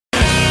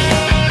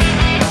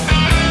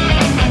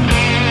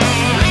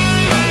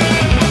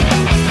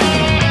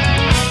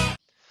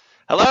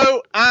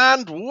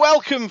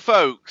Welcome,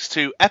 folks,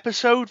 to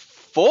episode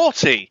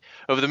 40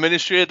 of the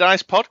Ministry of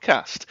Dice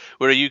podcast.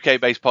 We're a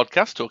UK-based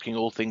podcast talking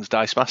all things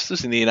Dice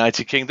Masters in the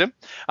United Kingdom.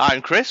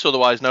 I'm Chris,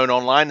 otherwise known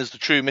online as the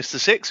true Mr.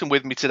 Six, and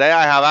with me today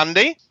I have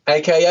Andy.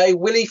 A.K.A.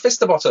 Willie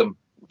Fisterbottom.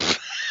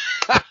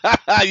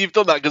 You've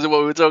done that because of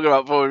what we were talking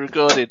about before we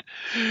recorded.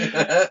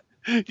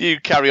 You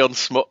carry on,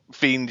 smut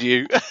fiend,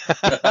 you.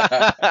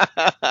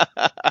 I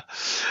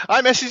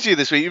messaged you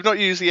this week. You've not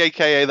used the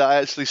AKA that I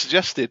actually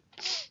suggested.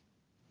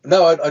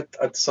 No, I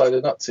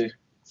decided not to.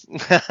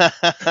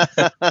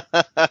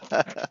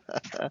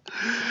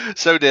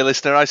 So, dear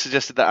listener, I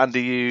suggested that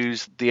Andy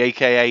use the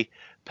AKA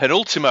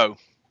Penultimo.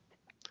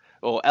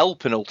 Or El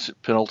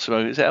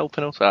Penultimo. Is it El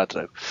Penultimo? I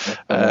don't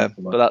know.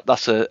 But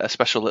that's a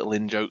special little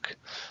in-joke.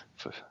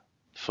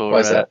 Why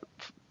is that?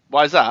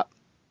 Why is that?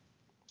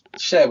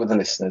 Share with the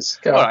listeners.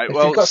 Go All on. right, If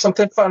well, you've got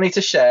something funny to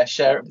share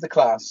it with the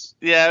class.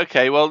 Yeah,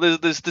 okay. Well,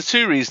 there's the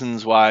two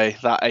reasons why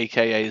that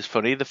AKA is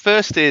funny. The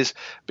first is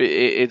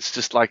it's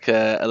just like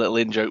a little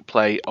in-joke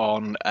play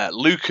on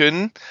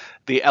Lucan,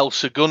 the El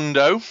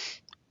Segundo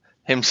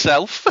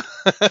himself,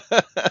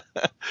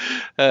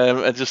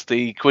 and just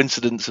the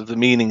coincidence of the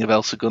meaning of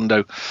El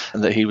Segundo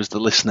and that he was the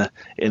listener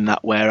in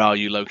that Where Are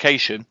You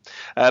location.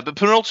 But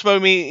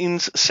penultimo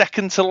means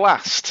second to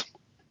last.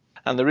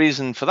 And the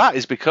reason for that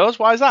is because,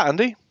 why is that,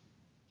 Andy?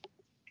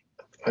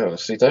 I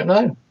honestly don't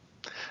know.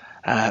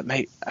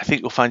 Mate, I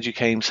think you'll find you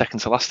came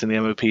second to last in the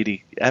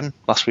MOPDM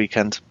last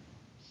weekend.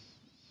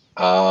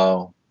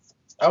 Oh,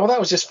 well, that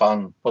was just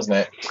fun, wasn't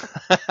it?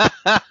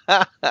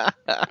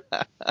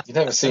 You'd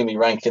never see me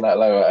ranking that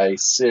low at a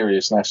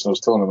serious nationals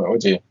tournament,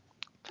 would you?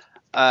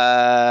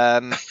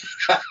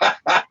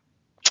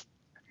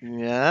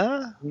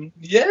 Yeah.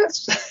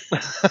 Yes.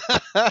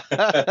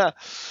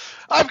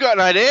 I've got an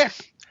idea.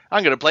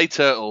 I'm going to play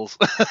Turtles.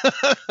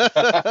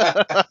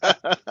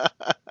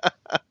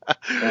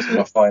 That's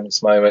my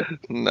finest moment.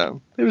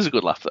 No, it was a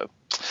good laugh, though.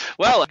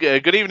 Well,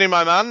 good evening,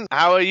 my man.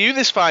 How are you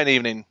this fine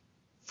evening?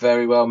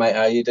 Very well, mate.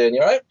 How are you doing?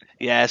 You all right?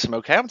 Yes, I'm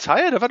okay. I'm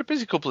tired. I've had a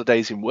busy couple of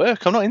days in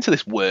work. I'm not into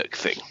this work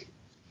thing.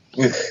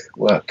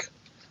 Work.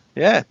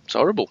 Yeah, it's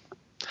horrible.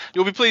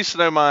 You'll be pleased to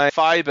know my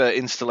fibre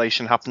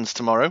installation happens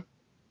tomorrow.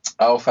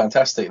 Oh,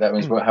 fantastic. That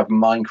means we'll have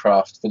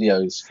Minecraft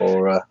videos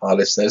for our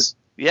listeners.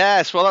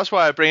 Yes, well, that's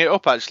why I bring it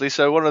up, actually.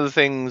 So one of the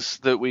things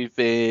that we've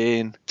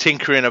been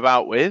tinkering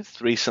about with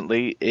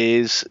recently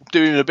is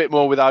doing a bit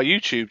more with our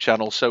YouTube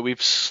channel. So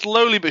we've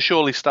slowly but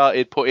surely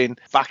started putting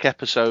back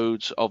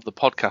episodes of the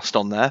podcast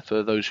on there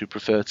for those who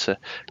prefer to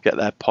get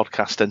their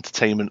podcast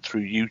entertainment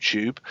through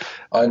YouTube.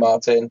 Hi,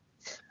 Martin.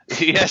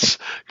 Yes.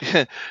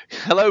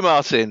 Hello,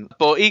 Martin.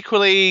 But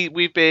equally,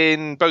 we've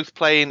been both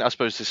playing, I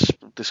suppose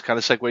this kind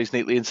of segues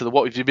neatly into the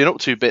what have you been up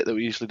to bit that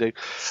we usually do.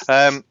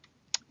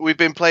 We've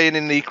been playing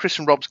in the Chris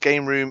and Rob's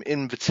Game Room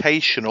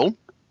Invitational.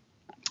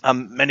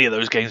 Many of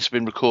those games have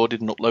been recorded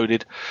and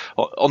uploaded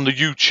on the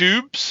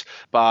YouTubes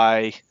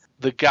by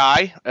the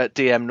guy at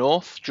DM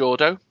North,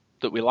 Jordo,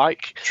 that we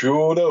like.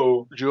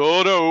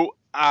 Jordo.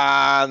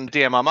 And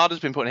DM Armada's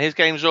been putting his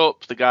games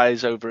up. The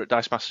guys over at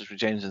Dice Masters with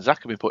James and Zach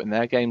have been putting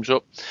their games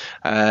up.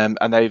 And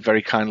they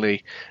very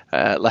kindly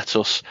let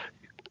us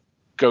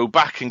go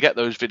back and get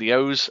those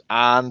videos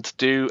and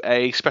do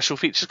a special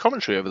features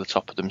commentary over the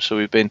top of them. So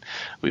we've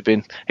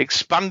been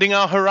expanding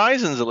our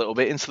horizons a little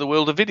bit into the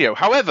world of video.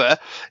 However,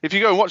 if you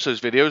go and watch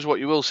those videos, what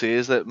you will see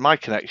is that my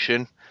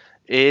connection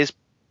is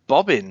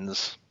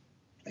bobbins.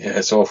 Yeah,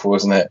 it's awful,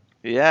 isn't it?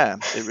 Yeah,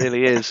 it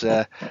really is.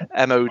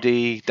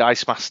 MOD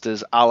Dice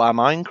Masters a la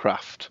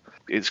Minecraft.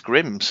 It's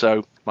grim,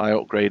 so my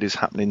upgrade is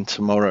happening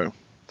tomorrow.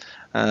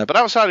 But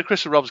outside of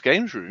Chris and Rob's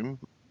Games Room,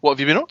 what have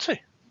you been up to?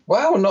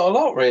 Well, not a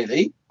lot,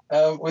 really.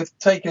 We've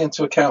taken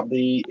into account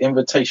the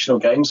invitational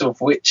games,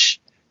 of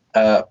which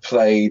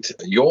played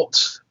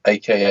Yort,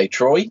 a.k.a.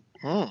 Troy,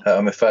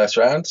 on the first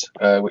round,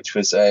 which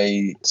was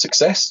a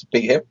success.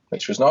 Beat him,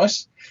 which was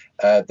nice.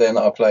 Then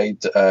I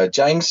played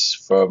James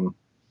from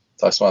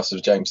Dice Masters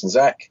with James and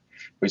Zach,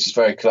 which is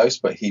very close,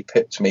 but he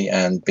pipped me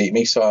and beat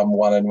me, so I'm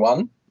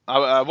 1-1.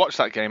 I watched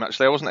that game,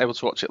 actually. I wasn't able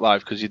to watch it live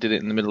because you did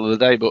it in the middle of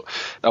the day, but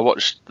I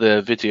watched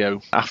the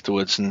video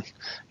afterwards, and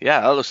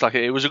yeah, that looks like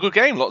it was a good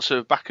game. Lots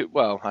of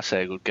well, I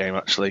say a good game,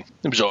 actually.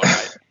 It was all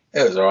right.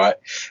 It was all right.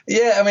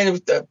 Yeah, I mean,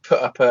 put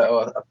up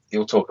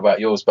you'll talk about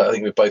yours, but I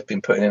think we've both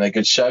been putting in a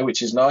good show,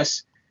 which is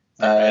nice.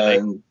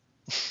 Really?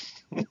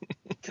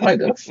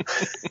 Kind of.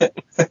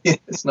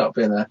 It's not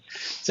been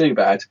too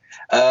bad.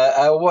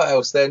 What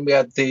else then? We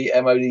had the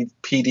MOD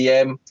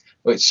PDM,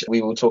 which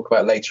we will talk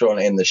about later on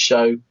in the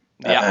show.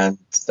 Yeah. And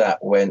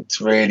that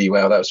went really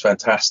well. That was a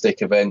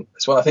fantastic event.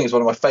 I think it's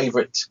one of my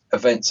favourite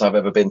events I've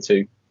ever been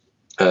to.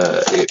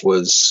 It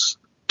was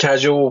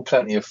casual,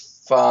 plenty of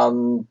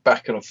fun,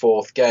 back and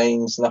forth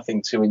games,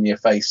 nothing too in your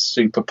face,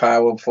 super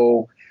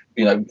powerful.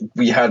 You know,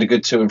 we had a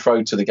good to and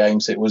fro to the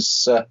games. It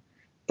was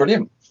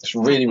brilliant. It's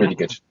really, really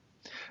good.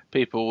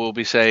 People will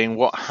be saying,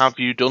 "What have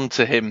you done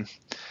to him?"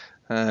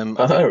 I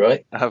know,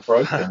 right? I have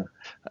broken.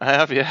 I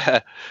have, yeah.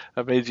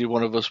 I made you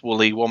one of us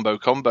woolly wombo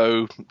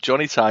combo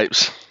Johnny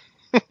types.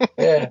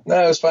 Yeah,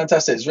 no, it was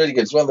fantastic. It's really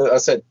good. It's one of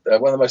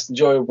the most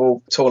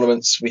enjoyable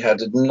tournaments. We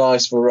had a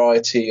nice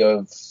variety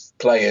of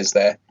players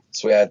there.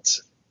 So we had,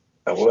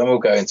 we'll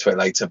go into it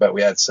later, but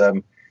we had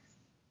some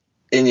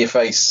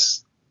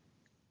in-your-face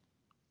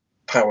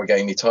power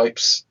gamey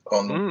types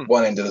on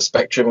one end of the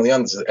spectrum. On the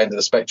other end of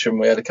the spectrum,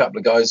 we had a couple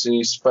of guys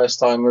whose first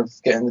time of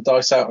getting the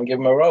dice out and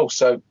giving them a roll.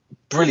 So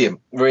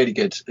brilliant, really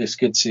good. It's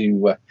good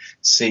to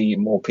see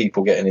more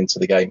people getting into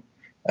the game,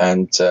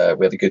 and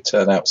we had a good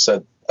turnout.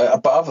 So,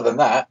 but other than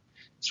that,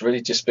 it's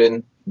really just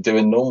been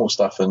doing normal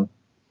stuff and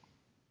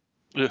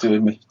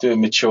doing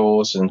my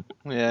chores and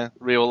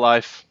real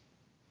life.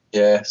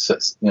 Yeah, so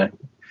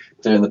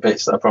doing the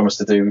bits that I promised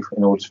to do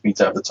in order for me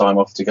to have the time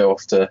off to go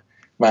off to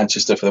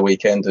Manchester for the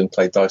weekend and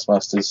play Dice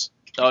Masters.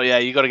 Oh yeah,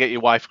 you got to get your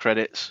wife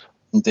credits.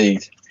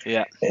 Indeed.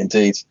 Yeah.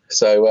 Indeed.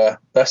 So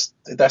that's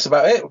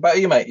about it. What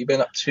about you, mate? You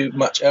been up to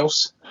much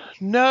else?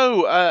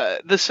 No,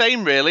 the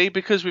same really,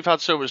 because we've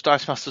had so much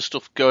Dice Master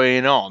stuff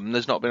going on.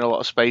 There's not been a lot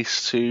of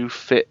space to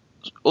fit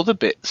other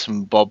bits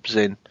and bobs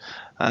in.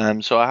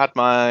 So I had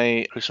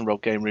my Chris and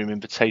Rob Game Room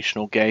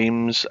Invitational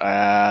games. I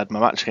had my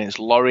match against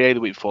Laurier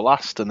the week before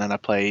last, and then I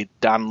played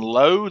Dan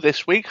Lowe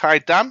this week. Hi,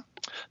 Dan.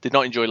 Did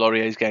not enjoy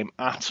Laurier's game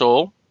at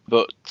all,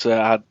 but I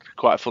had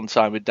quite a fun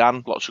time with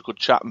Dan. Lots of good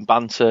chat and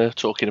banter,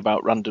 talking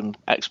about random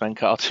X-Men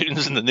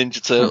cartoons and the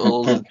Ninja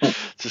Turtles, and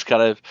just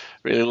kind of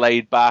really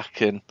laid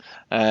back. And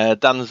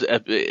Dan's,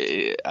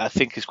 I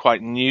think, is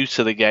quite new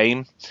to the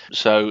game,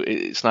 so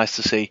it's nice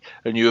to see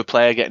a newer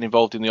player getting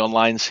involved in the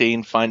online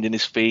scene, finding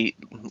his feet,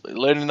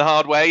 learning the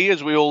hard way,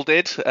 as we all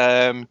did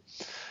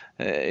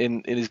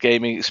in his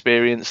gaming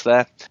experience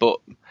there. But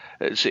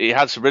he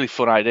had some really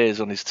fun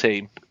ideas on his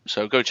team,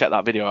 so go check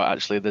that video out.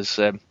 Actually,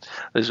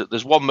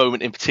 there's one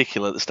moment in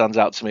particular that stands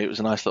out to me. It was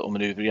a nice little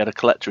manoeuvre. He had a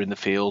collector in the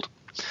field.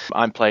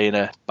 I'm playing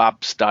a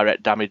Babs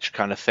direct damage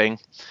kind of thing,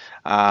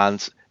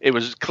 and it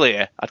was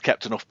clear I'd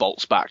kept enough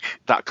bolts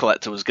back. That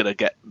collector was going to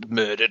get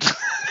murdered.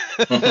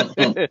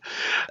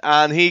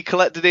 And he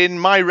collected in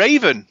my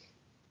Raven,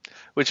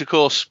 which of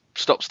course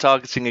stops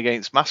targeting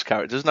against mass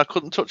characters, and I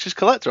couldn't touch his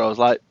collector. I was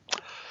like,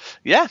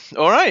 yeah,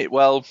 all right,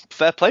 well,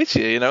 fair play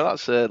to you.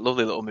 That's a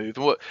lovely little move.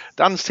 And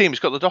Dan's team has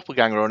got the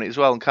doppelganger on it as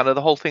well, and kind of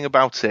the whole thing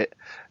about it.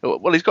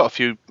 Well, he's got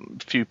a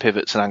few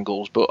pivots and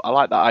angles, but I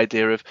like that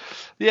idea of,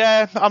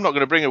 I'm not going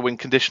to bring a win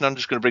condition. I'm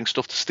just going to bring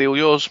stuff to steal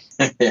yours.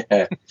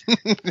 Yeah,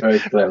 very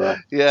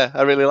clever. Yeah,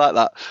 I really like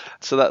that.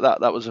 So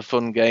that was a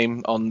fun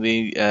game on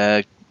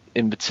the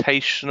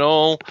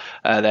Invitational.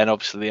 Then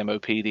obviously the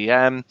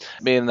MOPDM.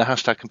 Me and the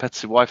hashtag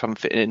competitive wife haven't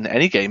fit in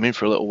any gaming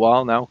for a little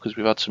while now because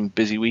we've had some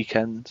busy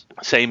weekends.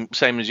 Same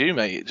as you,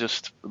 mate.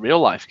 Just real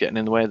life getting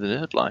in the way of the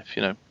nerd life,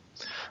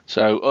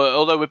 So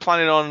although we're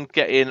planning on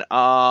getting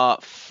our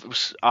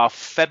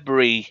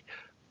February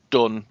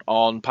done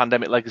on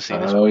Pandemic Legacy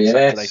this week,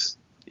 Saturday.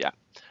 Yeah.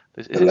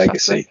 Is it Legacy.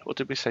 Saturday? Or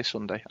did we say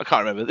Sunday? I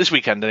can't remember. This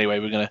weekend anyway,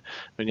 we're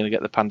gonna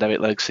get the Pandemic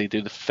Legacy,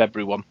 do the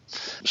February one.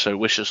 So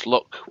wish us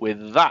luck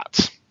with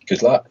that.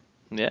 Good luck.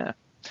 Yeah.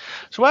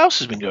 So what else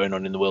has been going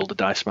on in the world of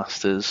Dice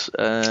Masters?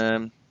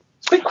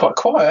 It's been quite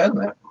quiet,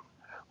 hasn't it?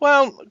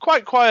 Well,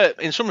 quite quiet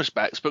in some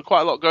respects, but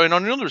quite a lot going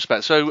on in other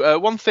respects. So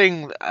one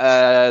thing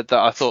that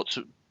I thought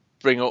to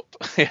bring up,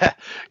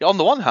 on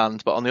the one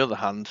hand, but on the other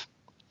hand,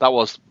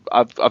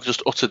 I've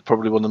just uttered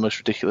probably one of the most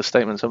ridiculous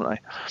statements, haven't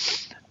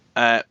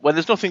I? When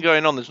there's nothing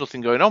going on, there's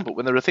nothing going on. But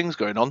when there are things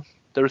going on,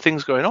 there are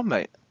things going on,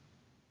 mate.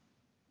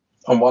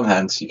 On one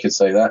hand, you could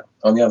say that.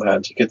 On the other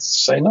hand, you could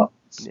say not.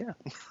 Yeah.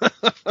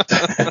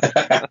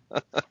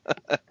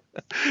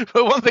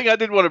 But one thing I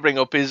did want to bring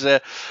up is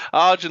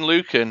Arj and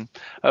Lucan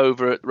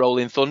over at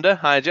Rolling Thunder,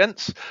 hi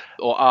gents,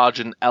 or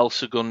Arj and El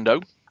Segundo,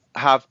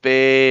 have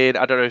been,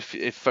 I don't know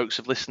if folks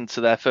have listened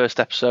to their first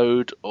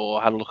episode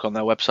or had a look on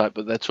their website,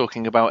 but they're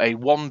talking about a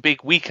one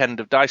big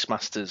weekend of Dice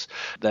Masters.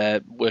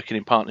 They're working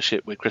in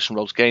partnership with Chris and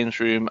Rob's Games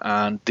Room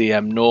and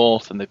DM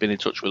North, and they've been in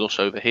touch with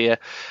us over here.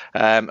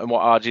 And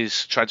what Arj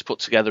is trying to put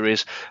together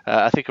is,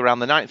 I think around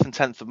the 9th and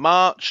 10th of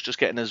March, just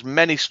getting as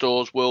many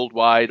stores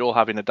worldwide, all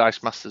having a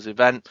Dice Masters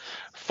event,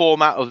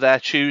 format of their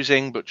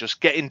choosing, but just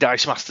getting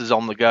Dice Masters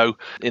on the go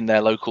in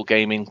their local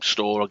gaming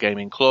store or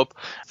gaming club.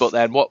 But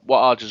then what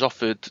Arj has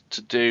offered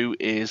to do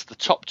is the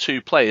top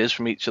 2 players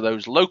from each of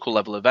those local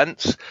level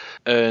events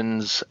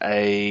earns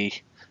a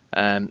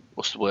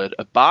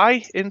a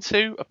buy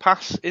into, a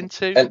pass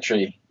into,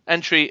 entry,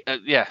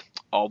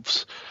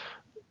 obvs.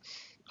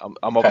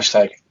 I'm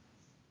obviously,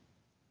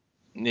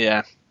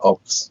 hashtag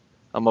obvs.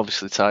 I'm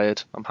obviously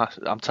tired.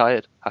 I'm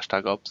tired.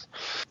 Hashtag obs.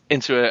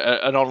 Into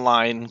an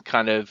online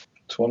kind of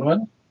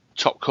tournament,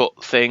 top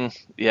cut thing.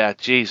 Yeah,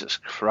 Jesus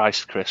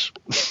Christ, Chris,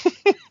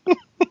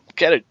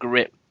 get a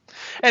grip.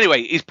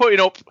 Anyway, he's putting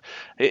up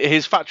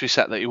his factory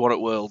set that he won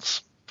at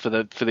Worlds for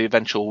the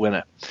eventual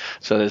winner.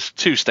 So there's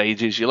 2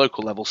 stages: your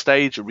local level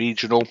stage, a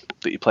regional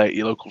that you play at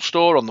your local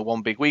store on the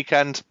one big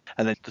weekend,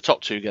 and then the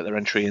top 2 get their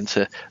entry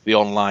into the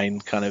online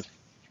kind of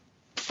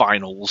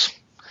finals.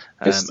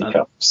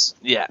 Cups.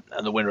 Yeah,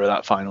 and the winner of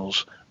that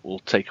finals will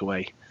take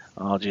away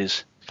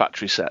Arj's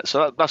factory set.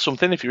 So that's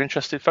something, if you're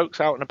interested, folks,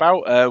 out and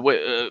about.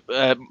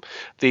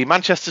 The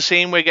Manchester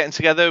scene, we're getting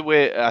together.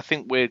 I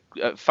think we're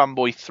at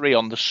Fanboy 3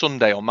 on the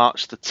Sunday on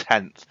March the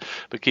 10th.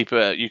 But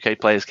UK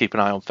players, keep an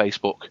eye on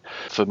Facebook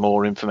for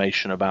more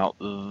information about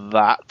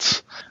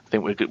that. I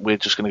think we're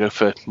just going to go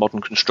for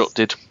Modern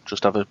Constructed,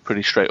 just have a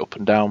pretty straight up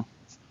and down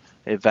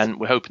event.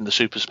 We're hoping the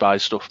Super Spy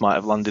stuff might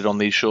have landed on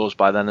these shores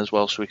by then as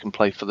well, so we can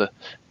play for the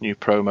new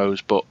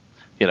promos. But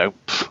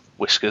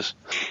whiskers.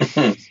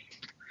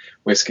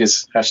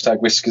 Whiskers. Hashtag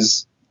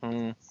whiskers.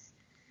 Mm.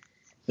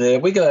 Yeah,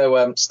 we're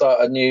going to start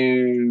a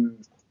new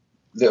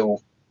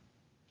little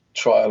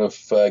trial of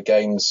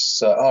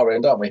games our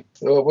end, aren't we?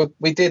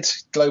 We did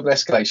Global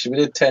Escalation. We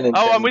did 10 in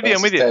 10. I'm with you.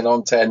 10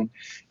 on 10.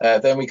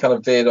 Then we kind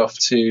of veered off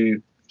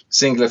to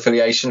single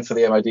affiliation for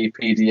the MOD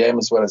PDM,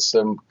 as well as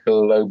some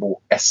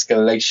Global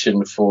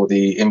Escalation for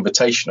the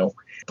Invitational.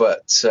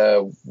 But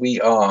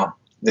we are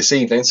this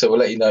evening, so we'll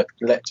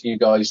let you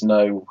guys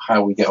know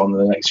how we get on in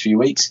the next few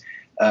weeks.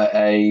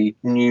 A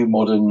new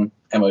modern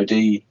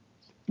MOD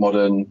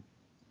modern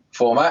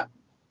format.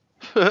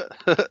 But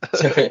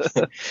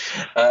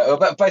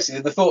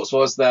basically, the thoughts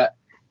was that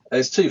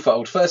there's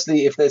twofold.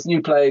 Firstly, if there's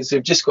new players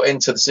who've just got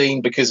into the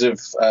scene because of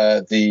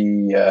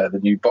the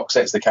new box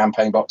sets, the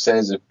campaign box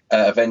sets of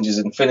Avengers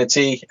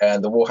Infinity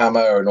and the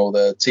Warhammer and all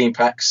the team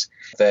packs,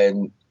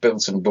 then we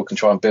can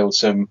try and build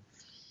some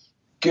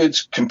good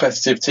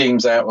competitive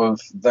teams out of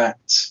that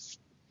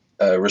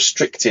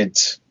restricted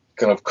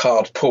kind of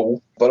card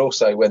pool. But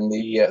also when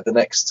the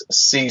next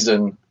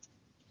season,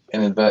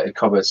 in inverted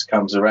commas,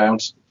 comes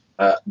around,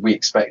 we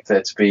expect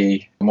there to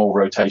be more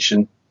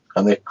rotation,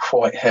 and they're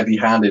quite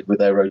heavy-handed with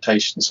their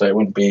rotation, so it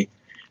wouldn't be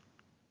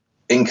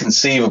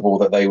inconceivable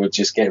that they would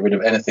just get rid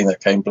of anything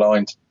that came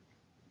blind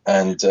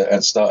and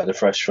started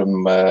afresh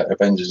from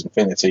Avengers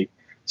Infinity.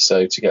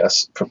 So to get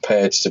us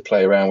prepared to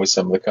play around with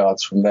some of the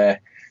cards from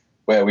there,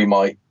 where we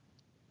might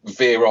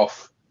veer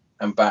off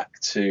and back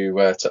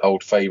to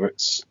old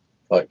favourites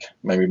like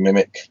maybe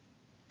Mimic,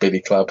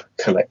 Billy Club,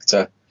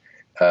 Collector.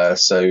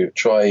 So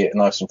try it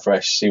nice and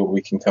fresh, see what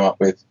we can come up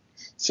with,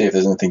 see if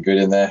there's anything good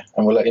in there,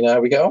 and we'll let you know how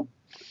we go on.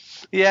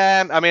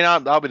 Yeah, I mean,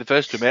 I'll be the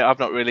first to admit I've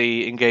not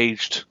really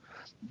engaged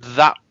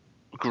that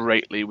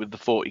greatly with the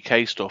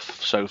 40k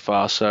stuff so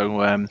far.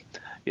 So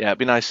yeah, it'd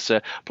be nice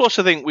to. Plus,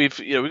 I think we've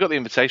got the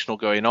Invitational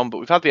going on, but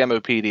we've had the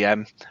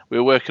MOPDM. We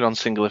were working on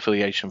single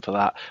affiliation for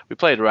that. We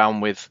played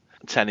around with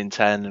 10 in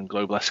 10 and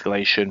Global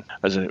Escalation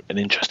as an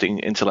interesting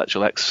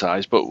intellectual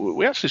exercise, but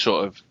we actually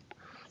sort of,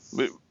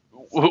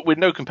 with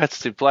no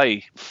competitive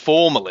play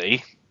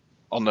formally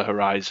on the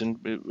horizon,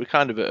 we're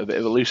kind of at a bit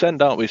of a loose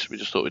end, aren't we? So we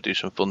just thought we'd do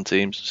some fun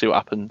teams, see what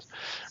happens,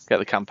 get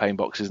the campaign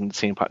boxes and the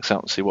team packs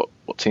out and see what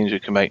teams we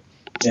can make.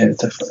 Yeah,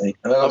 definitely.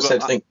 And I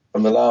said, I think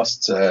from the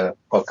last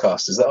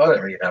podcast is that I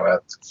don't really know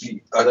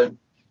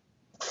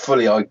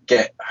I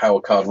get how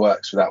a card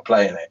works without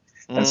playing it.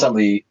 And some of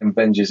the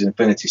Avengers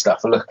Infinity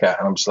stuff I look at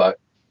and I'm just like,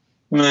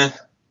 meh.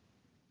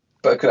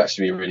 But it could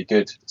actually be really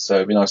good. So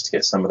it'd be nice to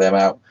get some of them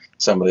out.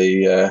 Some of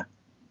the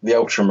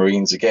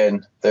Ultramarines,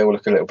 again, they will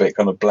look a little bit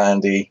kind of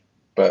blandy,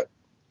 but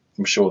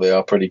I'm sure they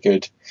are pretty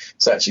good.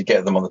 So actually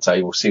get them on the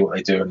table, see what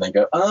they do, and then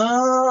go,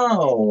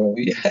 oh,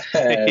 yeah,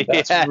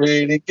 that's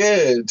really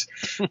good.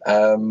 So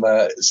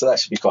that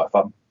should be quite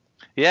fun.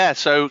 Yeah,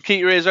 so keep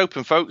your ears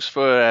open, folks,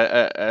 for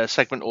a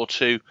segment or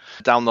two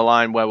down the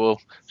line where we'll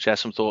share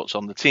some thoughts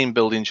on the team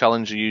building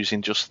challenge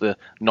using just the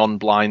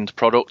non-blind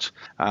product,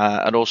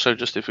 and also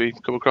just if we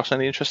come across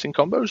any interesting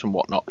combos and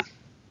whatnot.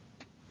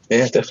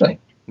 Yeah, definitely.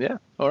 Yeah.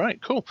 All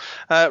right. Cool.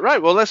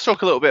 Right. Well, let's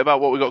talk a little bit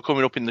about what we've got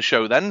coming up in the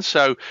show then.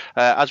 So,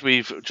 as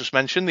we've just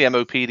mentioned, the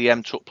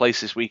MOPDM took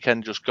place this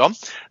weekend, just gone.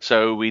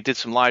 So we did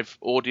some live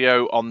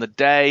audio on the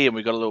day, and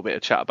we got a little bit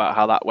of chat about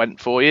how that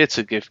went for you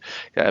to give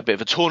a bit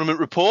of a tournament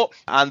report.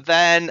 And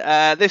then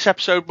this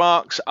episode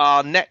marks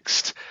our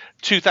next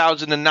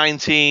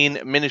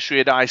 2019 Ministry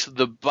of Dice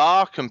The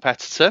Bar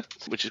competitor,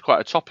 which is quite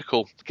a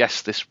topical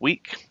guest this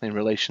week in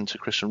relation to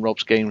Chris and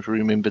Rob's Games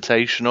Room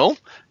Invitational.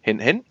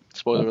 Hint, hint.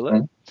 Spoiler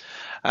alert.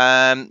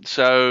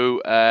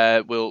 So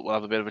we'll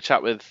have a bit of a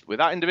chat with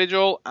that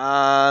individual,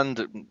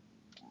 and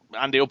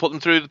Andy will put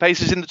them through the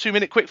paces in the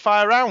 2-minute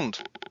quick-fire round.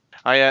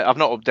 I've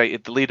not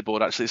updated the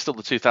leaderboard, actually. It's still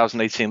the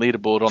 2018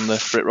 leaderboard on the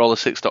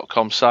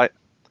BritRoller6.com site.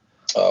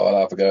 Oh, I'll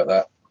have a go at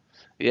that.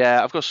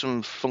 Yeah, I've got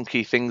some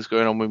funky things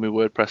going on with my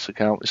WordPress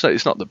account.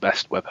 It's not the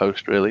best web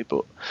host, really,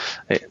 but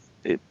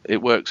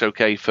it works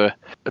okay for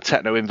a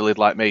techno invalid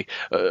like me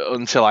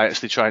until I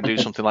actually try and do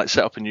something like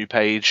set up a new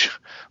page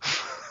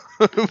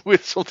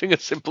with something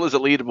as simple as a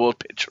leaderboard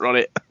picture on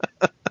it.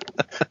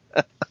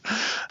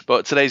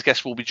 But today's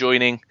guest will be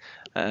joining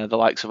the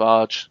likes of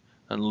Arj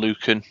and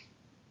Lucan.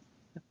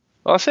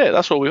 Well, that's it.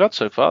 That's what we've had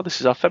so far.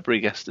 This is our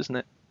February guest, isn't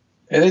it?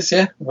 It is,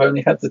 yeah. We've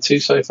only had the two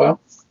so far.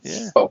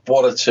 Yeah. But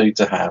what a two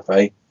to have,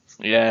 eh?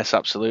 Yes,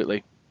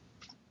 absolutely.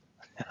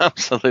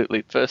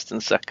 Absolutely. First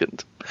and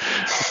second.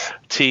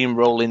 Team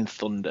Rolling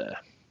Thunder.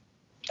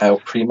 El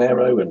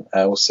Primero and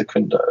El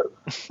Segundo.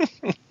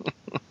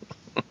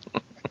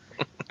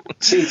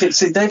 See,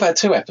 they've had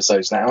 2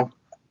 episodes now,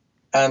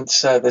 and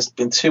there's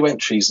been 2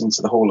 entries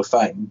into the Hall of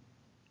Fame,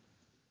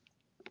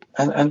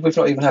 and we've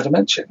not even had a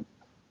mention.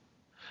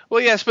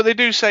 Well, yes, but they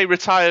do say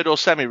retired or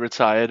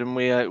semi-retired, and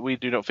we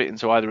do not fit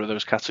into either of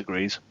those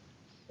categories.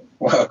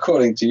 Well,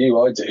 according to you,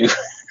 I do.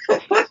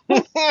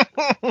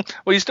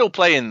 Well, you're still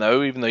playing,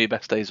 though, even though your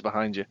best days are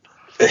behind you.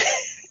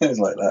 It's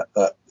like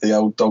that the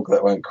old dog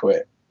that won't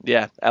quit.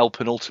 Yeah, El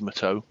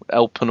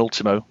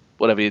Penultimo,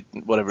 whatever it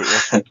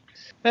was.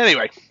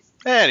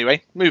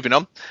 Anyway, moving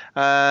on.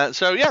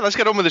 So, yeah, let's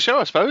get on with the show,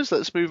 I suppose.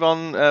 Let's move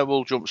on.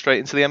 We'll jump straight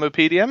into the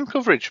MOPDM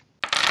coverage.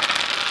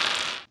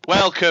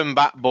 Welcome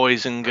back,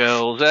 boys and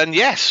girls. And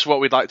yes,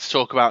 what we'd like to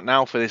talk about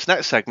now for this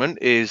next segment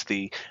is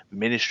the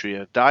Ministry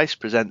of Dice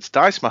Presents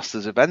Dice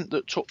Masters event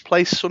that took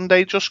place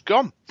Sunday just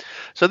gone.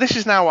 So this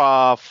is now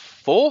our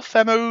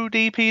 4th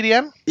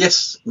MODPDM?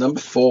 Yes, number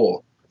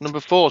 4. Number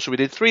 4. So we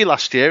did 3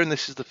 last year, and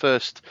this is the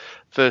first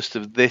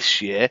of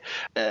this year.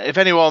 If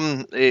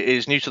anyone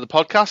is new to the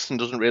podcast and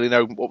doesn't really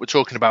know what we're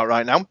talking about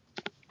right now,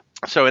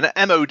 so an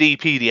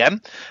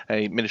MODPDM,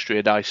 a Ministry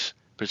of Dice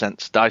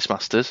Presents Dice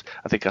Masters,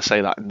 I think I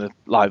say that in the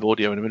live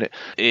audio in a minute,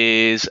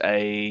 is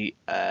a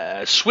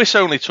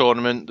Swiss-only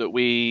tournament that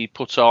we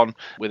put on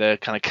with a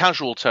kind of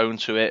casual tone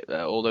to it,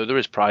 although there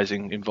is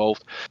prizing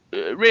involved,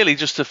 really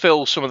just to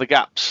fill some of the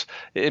gaps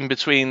in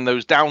between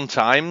those down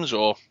times,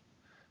 or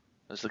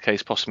as the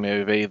case possibly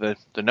may be, the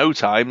no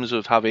times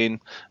of having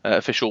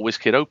official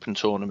WizKid Open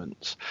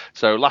tournaments.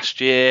 So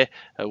last year,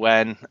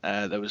 when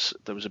there was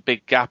a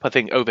big gap, I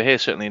think over here,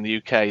 certainly in the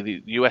UK,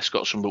 the US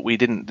got some, but we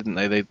didn't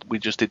they? We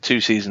just did 2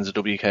 seasons of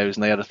WKOs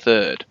and they had a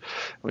third.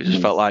 We just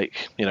felt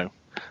like,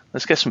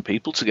 let's get some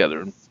people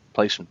together and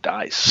play some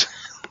dice.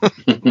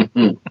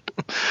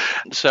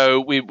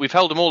 So we've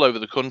held them all over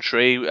the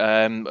country,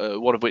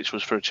 one of which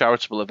was for a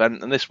charitable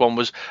event, and this one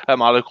was at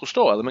my local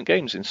store, Element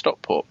Games in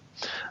Stockport,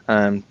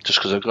 just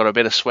because I've got a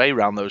bit of sway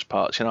around those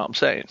parts, you know what I'm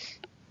saying?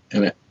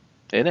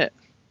 In it.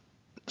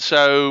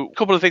 So a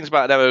couple of things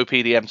about an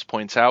MOPDM to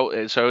point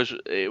out. So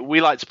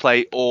we like to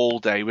play all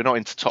day. We're not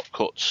into top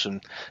cuts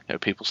and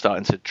people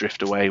starting to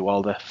drift away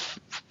while the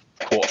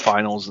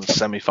quarterfinals and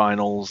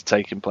semi-finals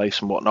taking place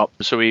and whatnot.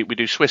 So we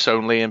do Swiss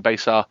only and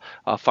base our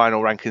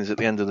final rankings at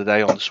the end of the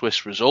day on the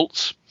Swiss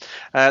results.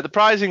 The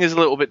prizing is a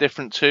little bit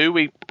different too.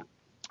 We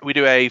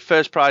do a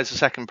first prize, a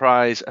second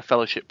prize, a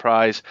fellowship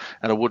prize,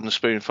 and a wooden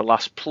spoon for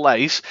last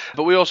place.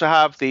 But we also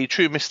have the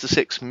True Mr.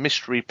 6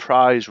 mystery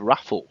prize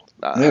raffle.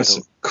 There's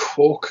some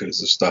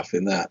corkers of stuff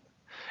in that.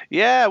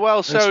 Yeah,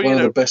 well, that's one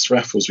of the best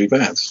raffles we've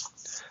had.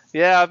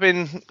 Yeah, I've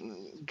been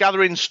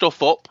gathering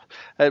stuff up.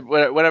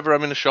 Whenever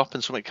I'm in a shop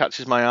and something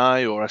catches my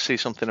eye or I see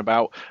something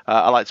about,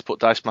 I like to put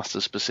Dice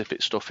Master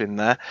specific stuff in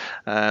there.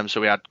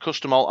 So we had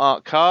custom alt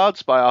art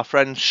cards by our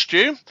friend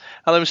Stu.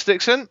 Hello, Mr.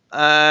 Dixon.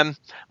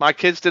 My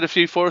kids did a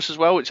few for us as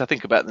well, which I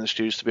think are better than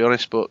Stu's, to be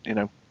honest, but I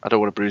don't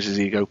want to bruise his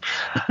ego.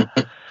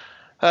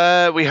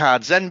 We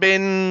had Zen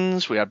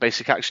bins, we had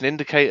basic action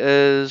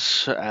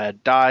indicators,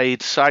 dyed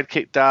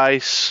sidekick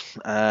dice.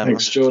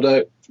 Thanks,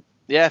 Jordo.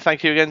 Yeah,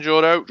 thank you again,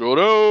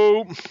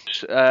 Jordo.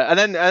 And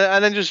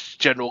then just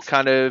general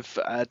kind of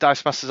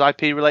Dice Masters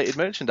IP related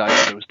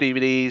merchandise. There was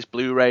DVDs,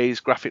 Blu-rays,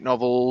 graphic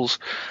novels.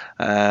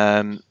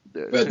 The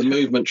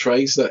movement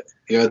trays that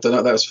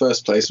that was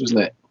first place,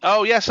 wasn't it?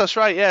 Oh yes, that's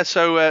right. Yeah.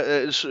 So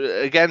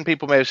again,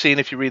 people may have seen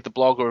if you read the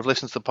blog or have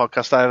listened to the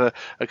podcast. I have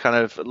a kind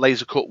of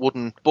laser cut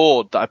wooden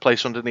board that I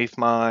place underneath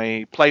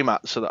my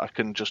playmat so that I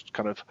can just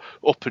kind of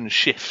up and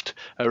shift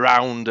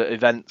around at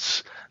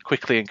events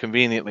quickly and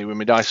conveniently with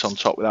my dice on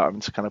top without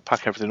having to kind of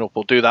pack everything up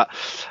or do that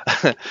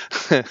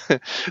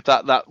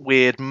that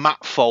weird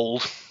mat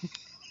fold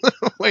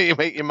where you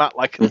make your mat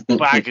like a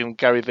bag and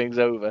carry things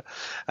over.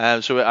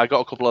 So I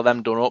got a couple of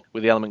them done up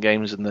with the Element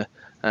Games and the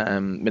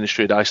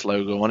Ministry of Dice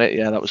logo on it.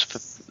 Yeah, that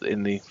was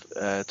in the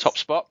top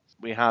spot.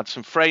 We had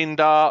some framed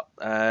art,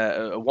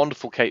 a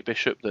wonderful Kate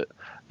Bishop that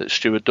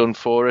Stu had done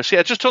for us.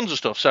 Yeah, just tons of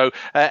stuff. So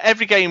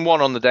every game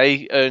won on the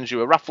day earns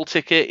you a raffle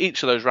ticket.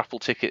 Each of those raffle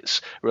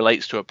tickets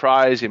relates to a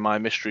prize in my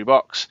mystery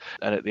box.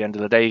 And at the end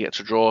of the day, you get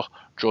to draw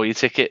your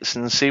tickets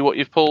and see what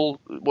you've pulled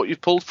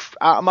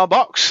out of my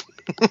box.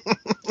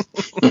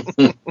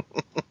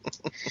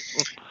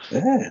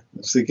 Yeah,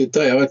 it's a good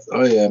day. I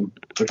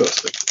got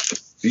a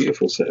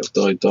beautiful set of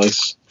dyed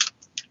dice.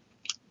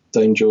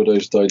 Dame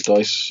Jordo's dyed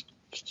dice.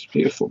 It's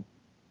beautiful.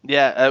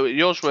 Yeah,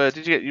 yours were.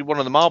 Did you get one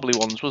of the marbly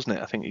ones? Wasn't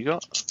it? I think you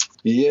got.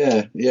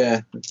 Yeah.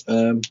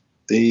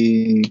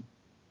 The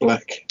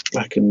black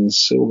and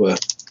silver.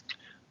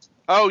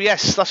 Oh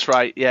yes, that's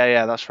right.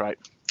 Yeah, that's right.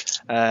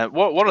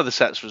 One of the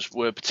sets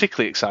were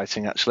particularly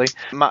exciting actually.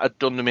 Matt had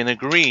done them in a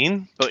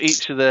green, but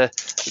each of the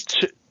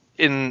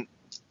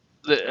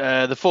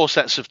 4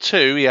 sets of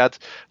 2, he had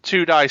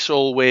 2 dice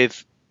all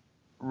with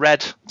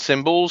red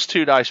symbols,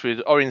 2 dice with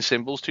orange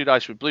symbols, 2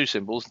 dice with blue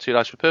symbols, and 2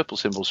 dice with purple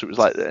symbols. So it was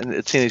like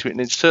a Teenage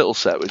Mutant Ninja Turtles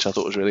set, which I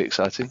thought was really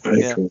exciting.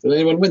 Very cool. Did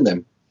anyone win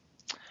them?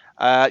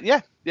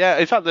 Yeah.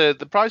 In fact,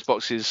 the prize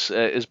box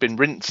has been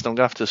rinsed. I'm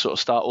gonna have to sort of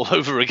start all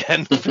over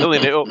again,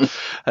 filling it up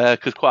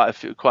because quite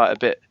a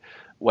bit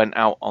went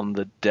out on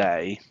the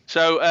day.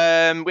 So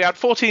we had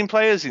 14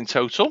 players in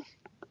total.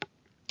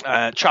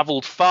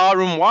 travelled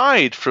far and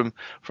wide from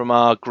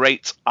our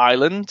great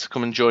island to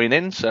come and join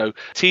in. So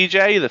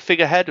TJ, the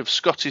figurehead of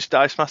Scottish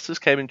Dice Masters,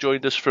 came and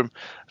joined us from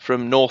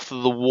north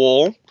of the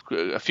Wall.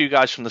 A few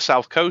guys from the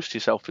south coast,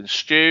 yourself and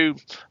Stu,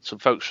 some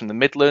folks from the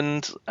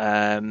Midland,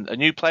 a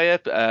new player,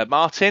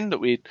 Martin,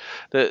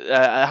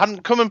 that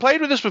hadn't come and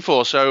played with us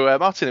before. So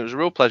Martin, it was a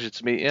real pleasure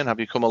to meet you and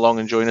have you come along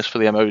and join us for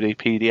the MOD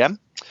PDM.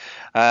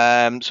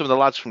 Some of the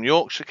lads from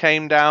Yorkshire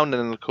came down,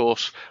 and then of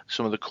course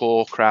some of the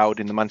core crowd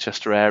in the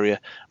Manchester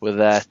area were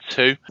there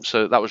too.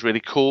 So that was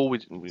really cool.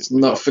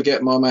 Not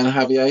forget my man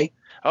Javier.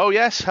 Oh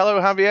yes, hello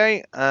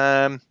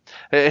Javier.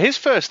 His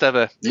first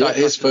ever. Yeah,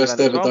 his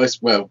first ever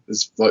Dice. Well,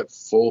 it's like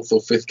 4th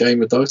or 5th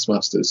game of Dice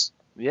Masters.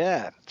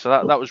 Yeah, so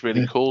that was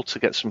really cool to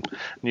get some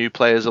new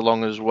players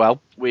along as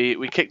well.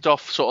 We kicked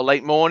off sort of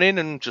late morning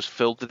and just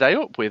filled the day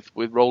up with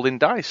rolling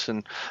dice,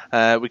 and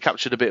we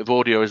captured a bit of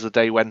audio as the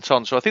day went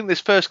on. So I think this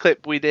first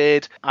clip we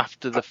did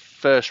after the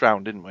first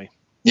round, didn't we?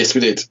 Yes,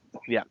 we did.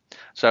 Yeah.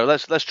 So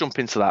let's jump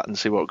into that and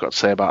see what we've got to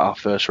say about our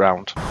first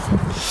round.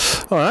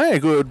 All right,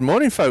 good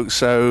morning, folks.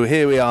 So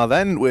here we are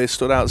then. We're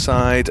stood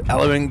outside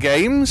Element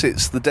Games.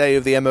 It's the day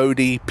of the MOD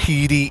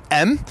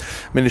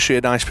PDM. Ministry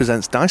of Dice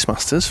presents Dice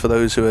Masters, for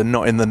those who are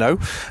not in the know.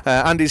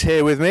 Andy's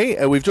here with me.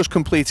 We've just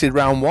completed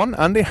round 1.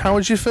 Andy, how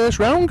has your first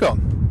round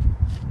gone?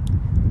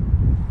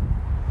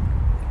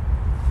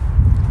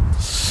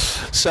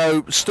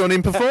 So,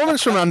 stunning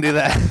performance from Andy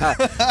there.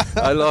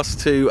 I lost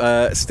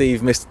to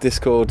Steve Mr.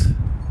 Discord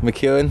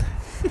McEwen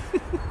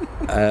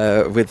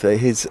with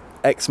his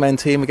X-Men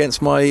team against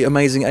my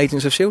amazing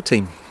Agents of S.H.I.E.L.D.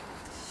 team.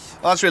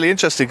 Well, that's really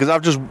interesting because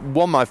I've just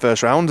won my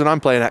first round and I'm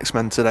playing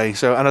X-Men today.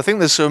 So, and I think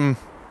there's some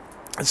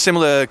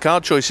similar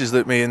card choices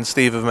that me and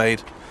Steve have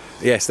made.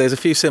 Yes, there's a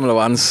few similar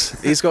ones.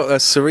 He's got a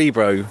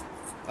Cerebro.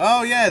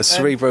 Oh, yeah. A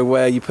Cerebro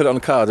where you put it on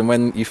a card and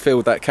when you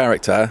field that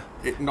character,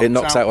 it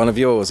knocks out one of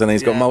yours, and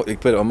he's got he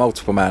put it on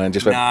multiple man and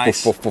just went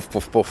nice. Buff, buff,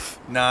 buff, buff,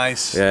 buff.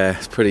 Nice. Yeah,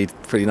 it's pretty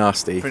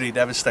nasty. Pretty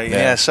devastating.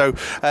 Yeah. So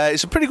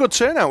it's a pretty good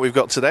turnout we've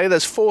got today.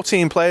 There's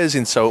 14 players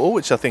in total,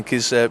 which I think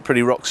is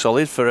pretty rock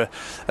solid for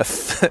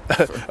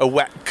a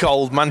wet,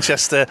 cold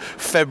Manchester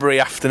February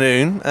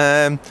afternoon.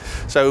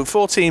 So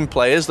 14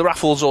 players. The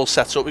raffle's all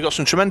set up. We've got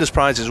some tremendous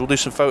prizes. We'll do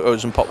some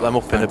photos and pop them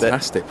up in a bit.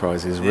 Fantastic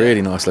prizes.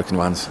 Really nice looking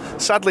ones.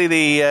 Sadly,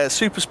 the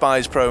Super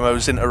Spies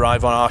promos didn't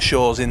arrive on our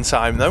shores in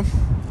time, though.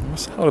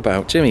 What's that all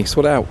about? Jimmy,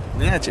 sort it out.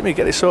 Yeah, Jimmy,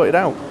 get it sorted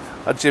out.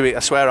 Jimmy, I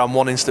swear I'm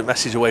one instant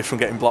message away from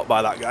getting blocked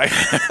by that guy.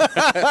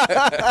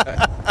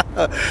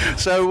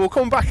 So we'll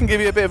come back and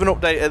give you a bit of an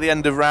update at the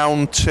end of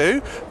round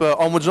 2, but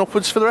onwards and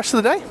upwards for the rest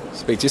of the day.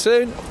 Speak to you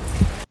soon.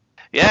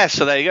 Yeah,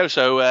 so there you go.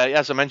 So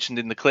as I mentioned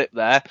in the clip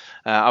there,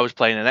 I was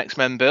playing an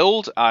X-Men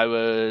build. I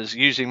was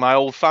using my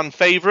old fan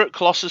favourite,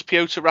 Colossus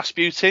Piotr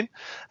Rasputin,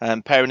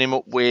 and pairing him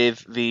up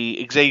with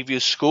the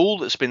Xavier's School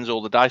that spins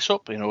all the dice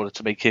up in order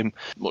to make him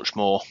much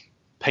more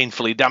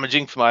painfully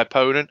damaging for my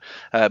opponent.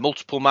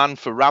 Multiple man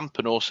for ramp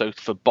and also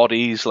for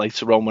bodies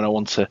later on when I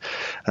want to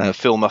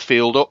fill my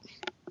field up.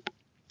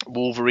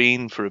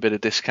 Wolverine for a bit of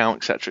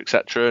discount,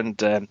 etc.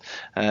 And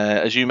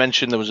as you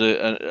mentioned, there was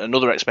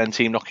another X-Men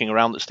team knocking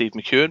around that Steve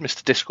McEwen,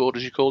 Mr. Discord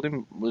as you called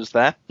him, was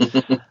there.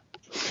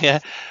 Yeah.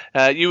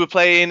 You were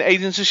playing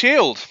Agents of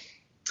S.H.I.E.L.D.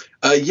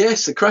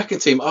 Yes, the Cracker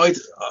team. I'd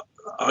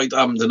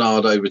ummed and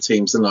ahed over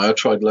teams, and I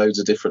tried loads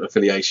of different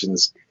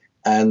affiliations.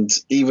 And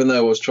even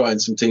though I was trying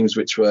some teams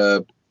which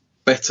were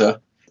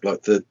better,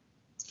 like the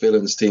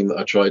Villains team that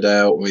I tried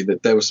out, I mean,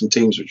 there were some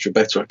teams which were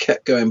better. I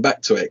kept going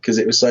back to it because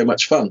it was so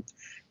much fun.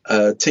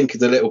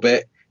 Tinkered a little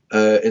bit,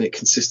 and it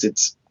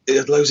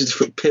had loads of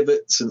different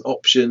pivots and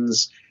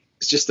options.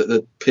 It's just that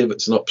the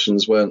pivots and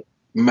options weren't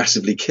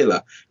massively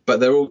killer,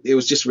 but it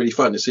was just really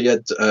fun. So you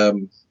had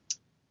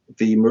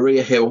the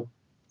Maria Hill,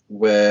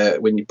 where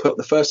when you put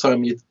the first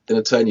time in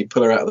a turn you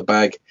pull her out of the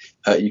bag,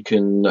 you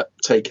can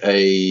take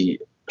a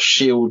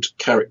shield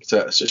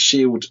character, so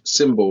shield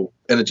symbol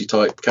energy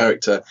type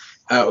character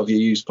out of your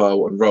use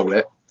pile and roll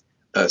it.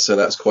 So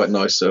that's quite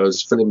nice. So I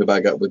was filling my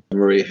bag up with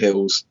Maria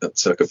Hills,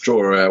 so I could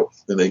draw her out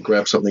and then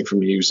grab something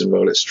from use and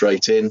roll it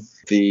straight in.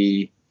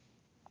 The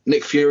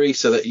Nick Fury,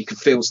 so that you could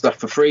field stuff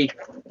for free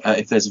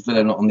if there's a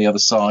villain on the other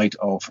side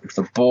of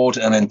the board,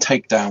 and then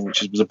Takedown,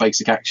 which was a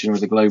basic action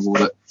with a global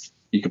that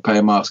you could pay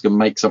a mask and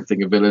make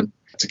something a villain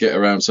to get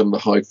around some of the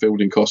high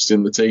fielding costs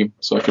in the team.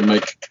 So I can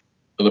make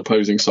an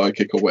opposing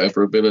psychic or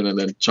whatever a villain and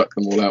then chuck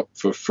them all out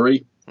for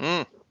free.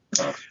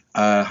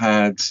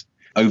 Had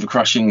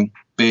Overcrushing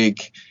Big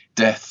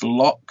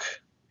Deathlock.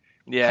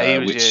 Yeah,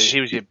 he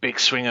was your big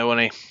swinger,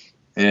 wasn't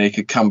he? Yeah, he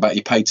could come back.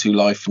 You pay 2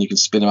 life and you can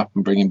spin him up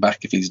and bring him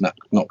back if he's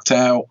knocked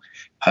out.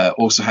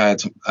 Also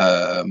had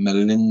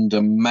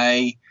Melinda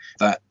May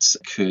that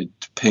could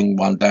ping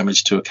 1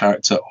 damage to a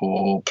character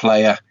or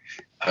player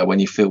when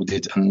you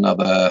fielded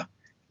another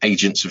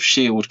Agents of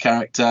S.H.I.E.L.D.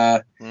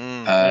 character.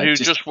 Who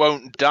just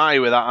won't die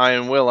with that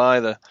Iron Will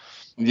either.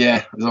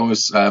 Yeah, as long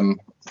as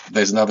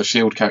there's another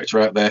S.H.I.E.L.D. character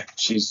out there,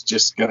 she's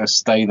just going to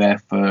stay there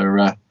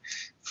for,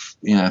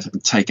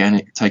 take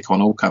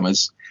on all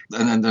comers.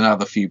 and then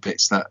other few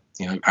bits that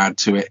add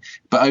to it.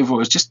 But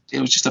overall, it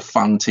was just a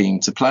fun team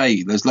to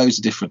play. There's loads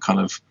of different kind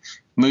of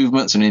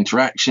movements and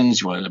interactions.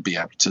 You wanted to be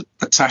able to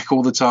attack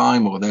all the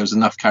time, or there was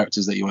enough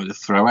characters that you wanted to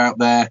throw out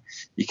there.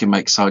 You can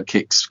make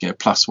sidekicks,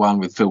 +1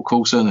 with Phil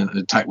Coulson and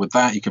attack with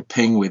that. You can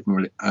ping with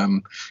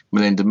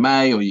Melinda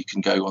May, or you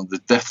can go on the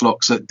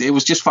Deathlock. So it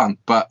was just fun,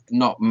 but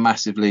not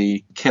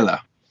massively killer.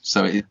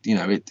 So it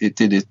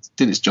did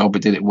its job.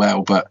 It did it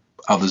well, but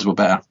others were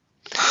better.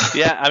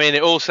 Yeah, I mean,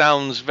 it all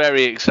sounds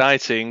very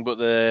exciting, but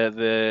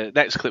the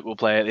next clip we'll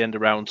play at the end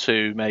of round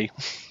 2 may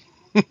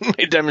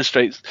it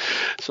demonstrates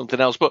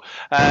something else. But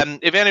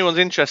if anyone's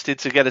interested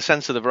to get a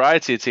sense of the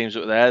variety of teams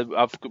that were there,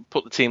 I've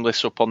put the team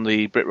list up on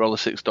the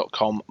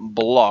BritRoller6.com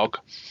blog,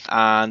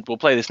 and we'll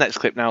play this next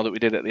clip now that we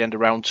did at the end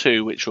of round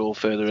 2, which will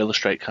further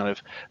illustrate kind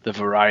of the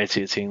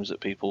variety of teams that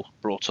people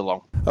brought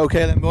along.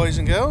 Okay then, boys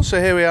and girls,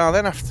 so here we are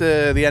then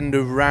after the end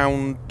of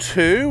round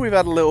 2. We've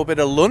had a little bit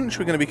of lunch.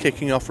 We're going to be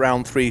kicking off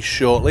round 3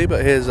 shortly,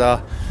 but here's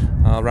our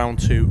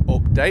round 2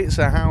 update.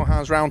 So how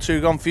has round 2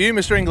 gone for you,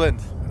 Mr.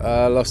 England?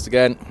 Lost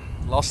again.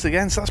 Lost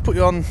again, so that's put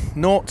you on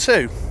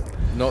 0-2.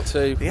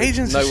 0-2. The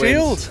Agents of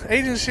S.H.I.E.L.D.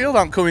 Agents of S.H.I.E.L.D.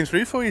 aren't coming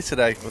through for you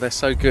today. Well, they're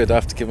so good, I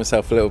have to give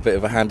myself a little bit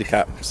of a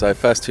handicap. So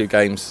first 2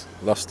 games,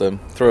 lost them,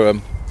 threw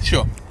them.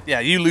 Sure.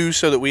 Yeah, you lose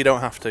so that we don't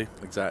have to.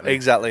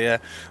 Exactly, yeah.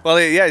 Well,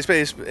 yeah,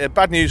 it's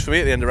bad news for me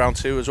at the end of round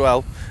 2 as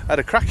well. I had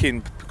a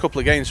cracking couple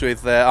of games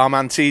with our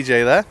man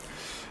TJ there,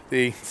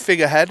 the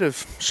figurehead of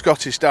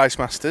Scottish Dice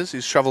Masters,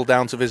 who's travelled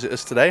down to visit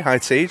us today. Hi,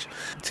 Tej.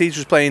 Tej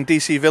was playing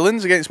DC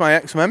Villains against my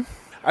X-Men,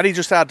 and he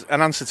just had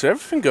an answer to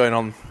everything going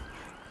on.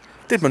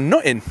 Did my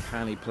nutting.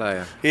 Canny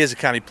player. He is a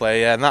canny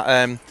player, yeah. And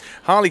that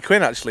Harley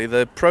Quinn, actually,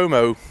 the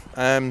promo...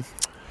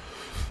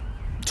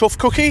 Tough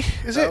Cookie,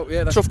 is it? Oh,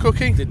 yeah, Tough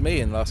Cookie. Did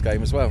me in last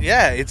game as well.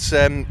 Yeah, it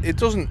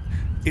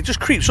just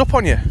creeps up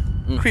on you.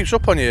 Creeps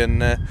up on you,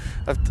 and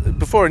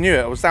before I knew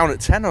it, I was down at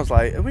 10. I was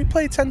like, have we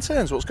played 10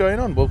 turns? What's going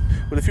on? Well,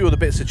 with a few other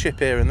bits of chip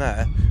here and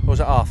there, I was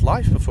at half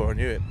life before I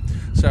knew it.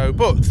 So,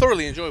 but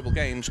thoroughly enjoyable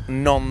games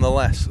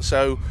nonetheless.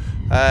 So,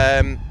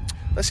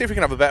 let's see if we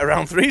can have a better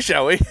round 3,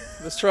 shall we?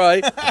 Let's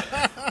try.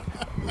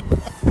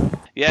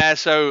 Yeah,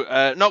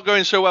 so not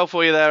going so well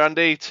for you there,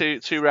 Andy.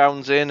 Two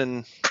rounds in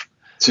and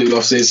 2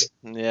 losses.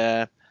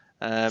 Yeah,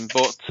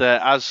 but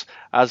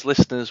as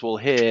listeners will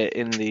hear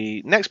in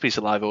the next piece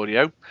of live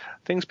audio,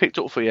 things picked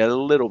up for you a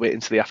little bit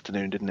into the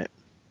afternoon, didn't it?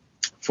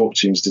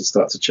 Fortunes did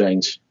start to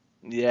change.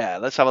 Yeah,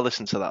 let's have a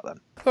listen to that then.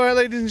 All right,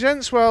 ladies and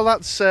gents, well,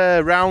 that's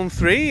round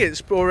 3.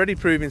 It's already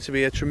proving to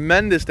be a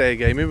tremendous day of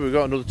gaming. We've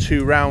got another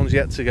 2 rounds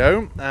yet to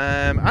go.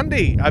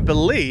 Andy, I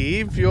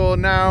believe you've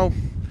got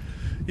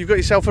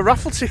yourself a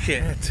raffle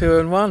ticket. Yeah,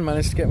 2-1,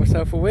 managed to get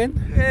myself a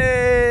win.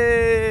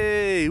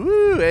 Yay!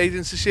 Woo!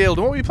 Agents of S.H.I.E.L.D.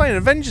 And what were you playing?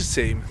 Avengers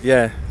team?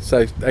 Yeah,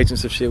 so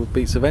Agents of S.H.I.E.L.D.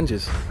 beats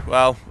Avengers.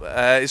 Well,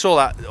 it's all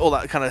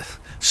that kind of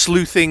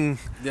sleuthing,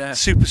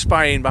 super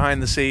spying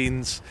behind the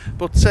scenes.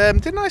 But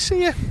didn't I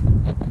see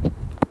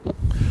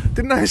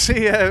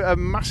a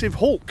massive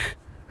Hulk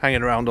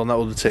hanging around on that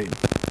other team?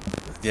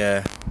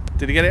 Yeah.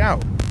 Did he get it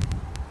out?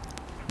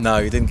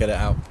 No, he didn't get it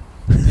out.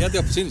 He had the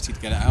opportunity to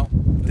get it out.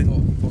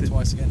 Didn't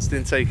twice against.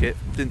 Didn't take it.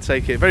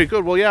 Very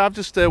good. Well, yeah, I've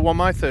just won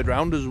my 3rd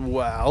round as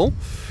well,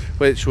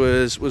 which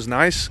was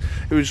nice.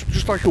 It was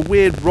just like a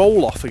weird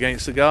roll-off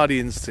against the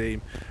Guardians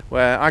team,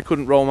 where I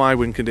couldn't roll my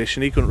win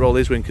condition, he couldn't roll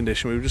his win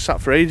condition. We were just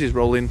sat for ages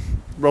rolling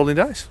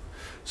dice.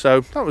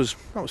 So that was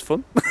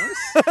fun.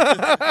 Nice.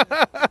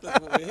 That's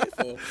what we're here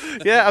for.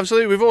 Yeah,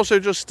 absolutely. We've also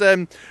just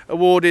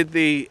awarded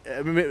the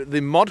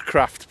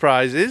Modcraft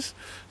prizes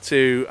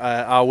to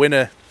our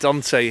winner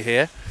Dante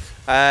here.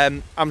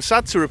 I'm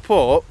sad to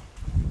report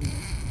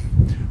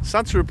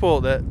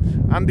that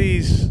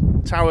Andy's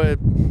tower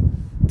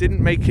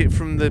didn't make it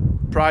from the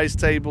prize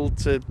table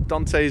to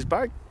Dante's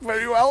bag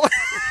very well.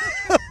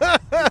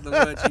 The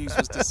word used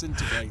was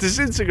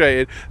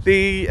disintegrated.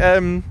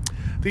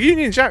 The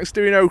Union Jack's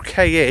doing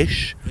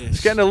okay-ish. Yes.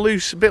 It's getting a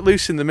bit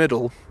loose in the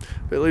middle.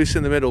 But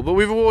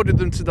we've awarded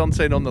them to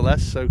Dante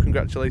nonetheless, so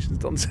congratulations,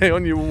 Dante,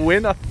 on your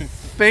win, I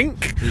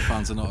think.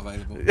 Refunds are not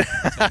available.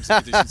 Terms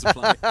and conditions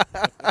apply.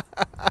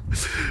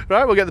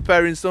 Right, we'll get the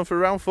pairings done for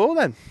round 4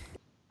 then.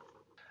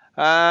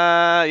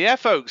 Yeah,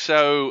 folks,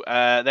 so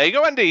there you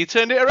go, Andy. You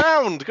turned it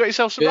around. Got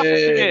yourself some raffle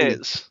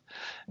tickets.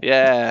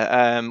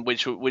 Yeah,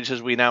 which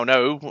as we now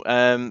know,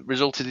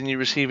 resulted in you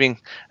receiving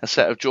a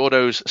set of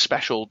Jordo's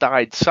special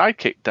dyed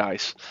sidekick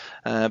dice.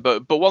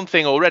 But one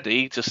thing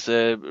already, just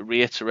to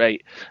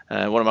reiterate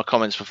one of my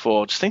comments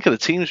before, just think of the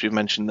teams we've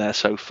mentioned there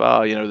so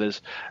far.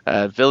 There's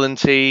villain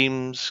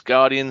teams,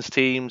 Guardians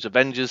teams,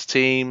 Avengers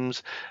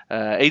teams,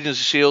 Agents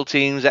of S.H.I.E.L.D.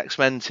 teams,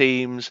 X-Men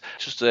teams.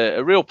 Just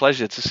a real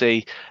pleasure to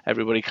see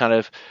everybody kind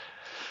of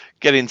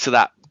get into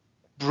that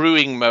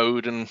brewing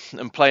mode and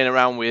playing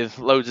around with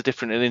loads of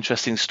different and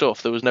interesting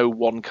stuff. There was no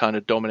one kind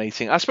of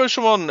dominating. I suppose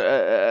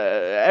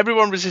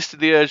everyone resisted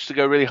the urge to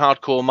go really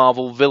hardcore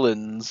Marvel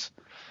villains.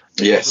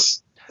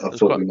 Yes, I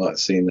thought we might have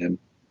seen them.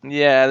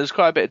 Yeah, there's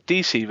quite a bit of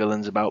DC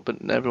villains about,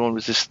 but everyone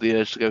resisted the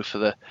urge to go for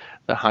the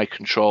high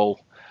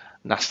control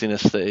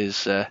nastiness that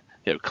is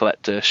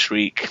Collector,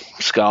 Shriek,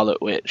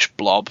 Scarlet Witch,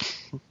 Blob,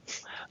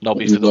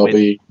 Nobby for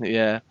the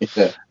win.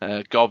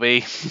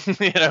 Gobby,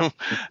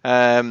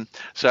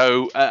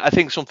 So I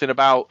think something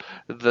about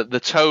the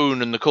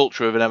tone and the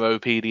culture of an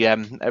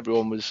MOPDM,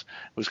 everyone was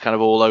kind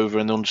of all over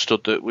and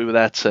understood that we were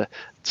there to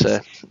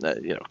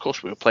of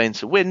course we were playing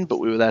to win, but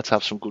we were there to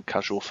have some good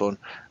casual fun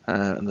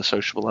and the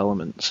sociable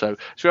element. So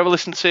should we have a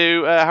listen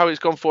to how it's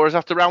gone for us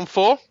after round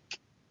 4?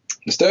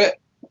 Let's do it.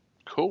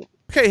 Cool.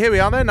 Okay, here we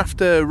are then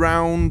after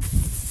round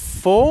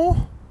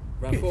 4.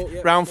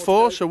 Round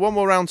 4, so one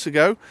more round to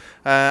go.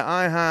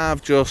 I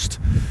have just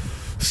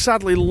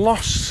sadly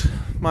lost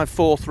my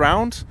 4th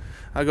round.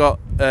 I got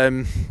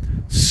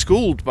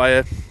schooled by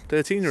a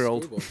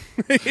 13-year-old.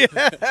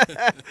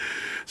 Yeah.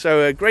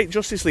 So a great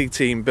Justice League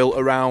team built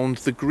around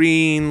the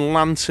Green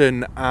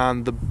Lantern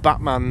and the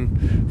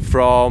Batman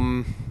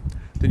from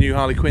the new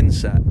Harley Quinn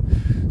set.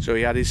 So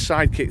he had his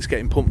sidekicks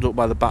getting pumped up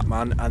by the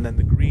Batman, and then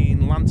the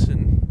Green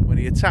Lantern, when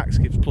he attacks,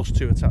 gives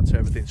 +2 attack to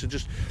everything. So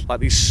just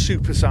like these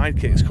super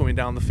sidekicks coming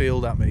down the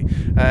field at me.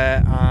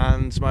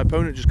 And my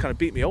opponent just kind of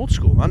beat me old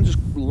school, man. Just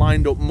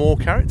lined up more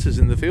characters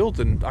in the field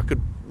than I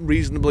could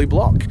reasonably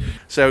block.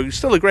 So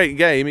still a great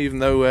game, even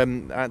though I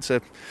had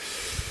to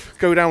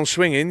go down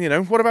swinging,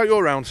 What about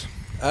your round?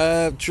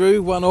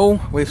 Drew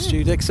 1-1 with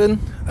Stu Dixon.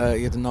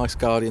 He had a nice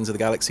Guardians of the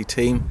Galaxy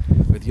team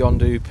with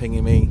Yondu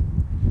pinging me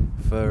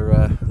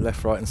for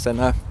left, right and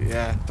centre.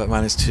 Yeah. But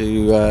managed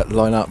to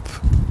line up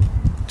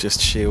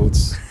just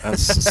shields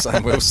as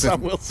Sam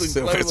Wilson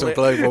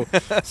Global.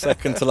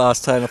 Second to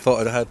last turn, I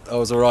thought I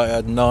was alright. I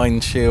had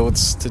 9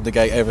 shields to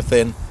negate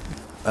everything,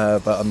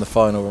 but on the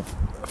final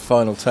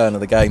turn of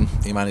the game,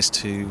 he managed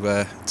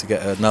to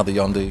get another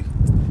Yondu,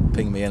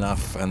 ping me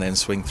enough, and then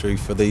swing through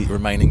for the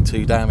remaining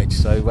 2 damage.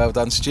 So well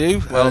done,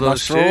 Stu. Well done,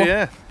 nice Stu. draw.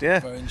 Yeah.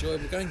 Very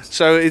enjoyable games.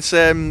 So it's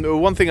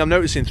one thing I'm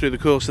noticing through the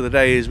course of the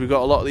day is we've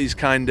got a lot of these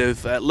kind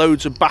of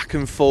loads of back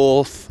and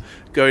forth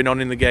going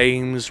on in the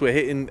games. We're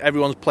hitting,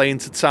 everyone's playing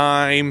to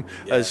time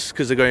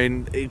because they're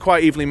going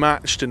quite evenly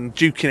matched and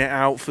duking it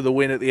out for the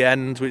win at the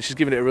end, which is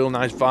giving it a real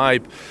nice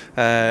vibe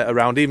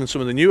around. Even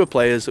some of the newer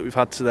players that we've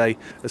had today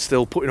are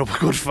still putting up a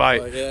good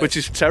fight, which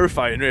is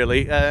terrifying,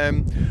 really.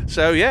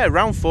 So yeah,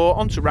 round 4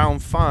 on to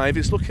round 5.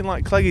 It's looking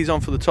like Cleggie's on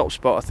for the top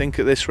spot, I think,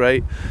 at this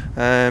rate.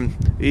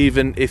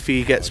 Even if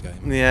he gets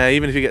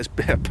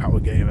power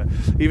gamer,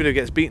 even if he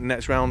gets beaten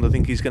next round, I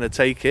think he's going to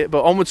take it.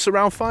 But onwards to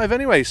round 5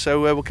 anyway. So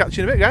we'll catch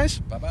you in a bit,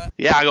 guys. Bye-bye.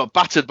 Yeah, I got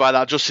battered by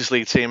that Justice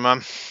League team,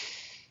 man.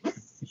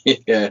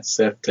 Yeah,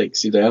 Seth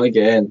takes you down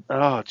again.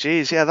 Oh,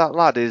 geez, yeah, that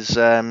lad is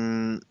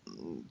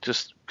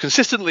just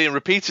consistently and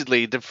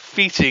repeatedly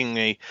defeating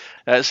me.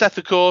 Seth,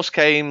 of course,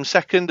 came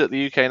second at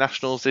the UK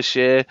Nationals this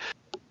year,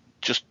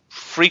 just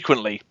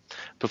frequently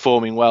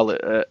performing well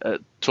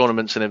at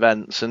tournaments and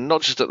events, and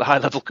not just at the high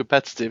level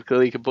competitive.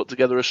 Clearly he can put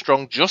together a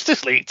strong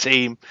Justice League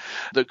team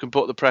that can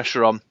put the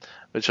pressure on,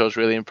 which I was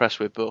really impressed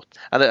with. But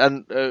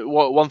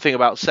one thing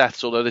about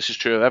Seth's, although this is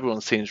true of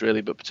everyone's teams really,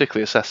 but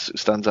particularly Seth's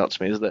stands out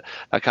to me, is that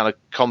kind of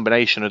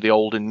combination of the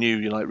old and new.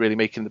 You're like really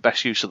making the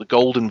best use of the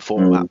golden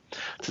format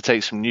to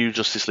take some new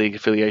Justice League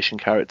affiliation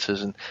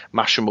characters and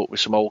mash them up with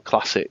some old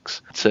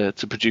classics to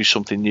produce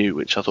something new,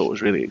 which I thought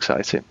was really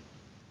exciting.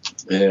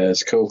 Yeah,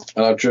 it's cool.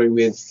 And I drew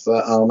with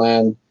our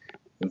man,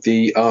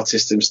 the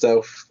artist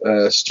himself,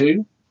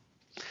 Stu.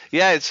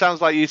 Yeah, it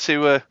sounds like you two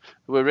were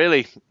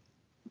really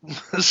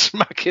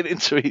smacking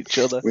into each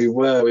other. We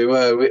were.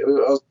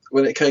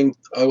 When it came,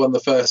 I won the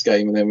first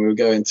game, and then we were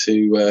going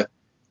to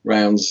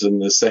rounds in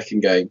the second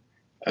game,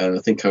 and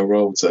I think I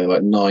rolled something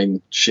like 9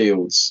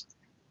 shields,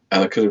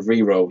 and I could have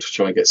re-rolled to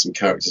try and get some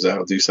characters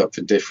out, do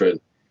something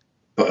different.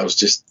 But I was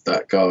just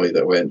that guy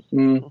that went,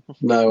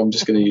 no, I'm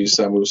just going to use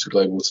Sam Wilson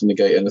Global to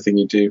negate anything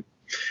you do.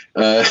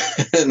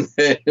 And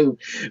then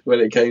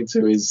when it came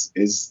to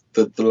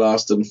the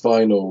last and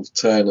final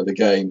turn of the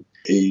game,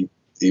 he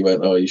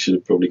went, you should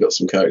have probably got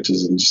some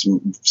characters and just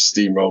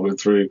steamrolling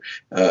through.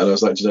 And I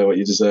was like, do you know what?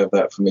 You deserve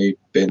that for me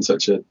being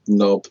such a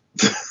knob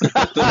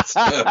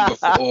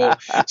before.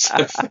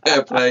 So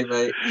fair play,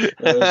 mate.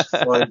 It was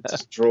fine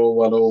to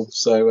draw 1-1.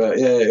 So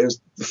it was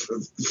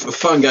a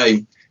fun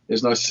game. It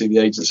was nice to see the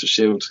Agents of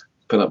S.H.I.E.L.D.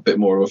 put up a bit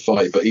more of a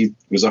fight, but he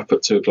was up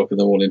at 2 o'clock in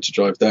the morning to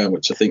drive down,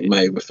 which I think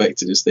may have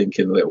affected his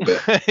thinking a little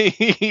bit.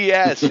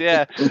 Yes,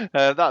 yeah.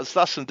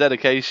 That's some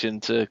dedication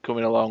to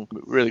coming along.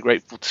 Really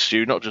grateful to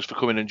Stu, not just for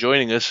coming and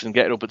joining us and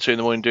getting up at 2 in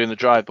the morning doing the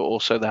drive, but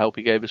also the help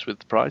he gave us with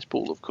the prize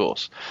pool, of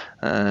course.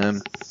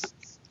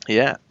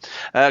 Yeah.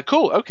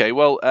 Cool. Okay,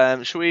 well,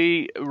 shall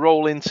we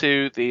roll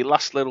into the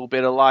last little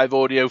bit of live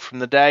audio from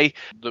the day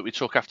that we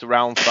took after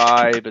round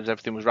 5 as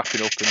everything was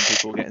wrapping up and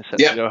people were getting set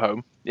to go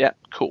home? Yeah,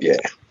 cool. Yeah.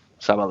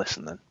 Let's have a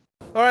listen then.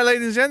 All right,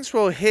 ladies and gents,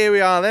 well, here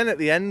we are then at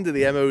the end of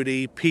the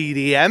MOD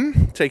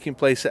PDM taking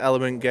place at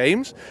Element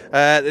Games.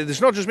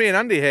 There's not just me and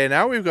Andy here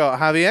now. We've got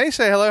Javier.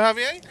 Say hello,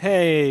 Javier.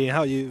 Hey,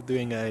 how you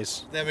doing,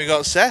 guys? Then we've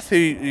got Seth, who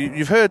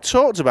you've heard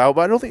talked about,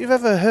 but I don't think you've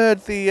ever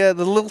heard the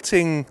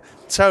lilting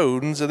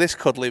tones of this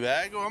cuddly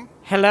bear. Go on.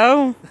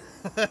 Hello.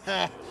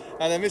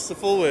 And then Mr.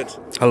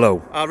 Fullwood,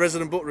 Hello. our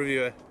resident book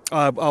reviewer.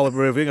 I'll be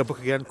reviewing a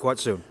book again quite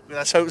soon.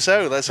 Let's hope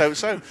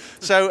so.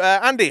 So,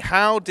 Andy,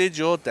 how did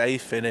your day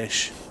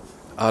finish?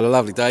 I had a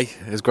lovely day.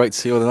 It was great to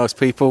see all the nice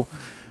people.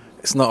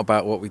 It's not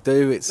about what we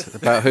do, it's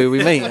about who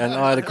we meet. And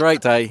I had a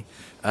great day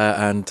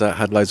and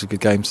had loads of good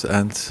games.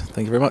 And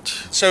thank you very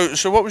much.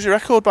 So what was your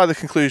record by the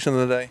conclusion of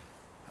the day?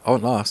 I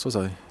wasn't last, was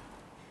I?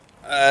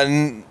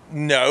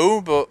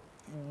 No, but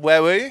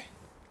where were you?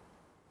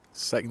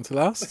 Second to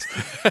last.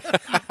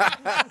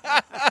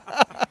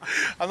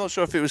 I'm not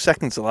sure if it was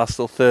second to last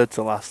or third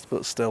to last,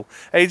 but still.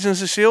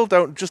 Agents of S.H.I.E.L.D.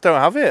 don't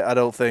have it, I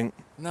don't think.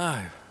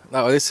 No,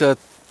 it's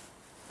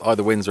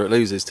either wins or it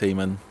loses team,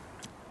 and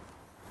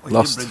He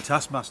lost. didn't bring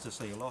Taskmaster,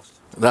 so you lost.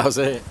 That was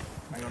it.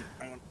 Hang on.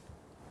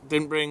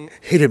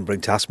 He didn't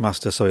bring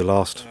Taskmaster, so he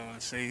lost. Oh, I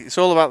see. It's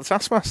all about the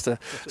Taskmaster.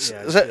 Team,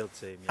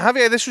 yeah.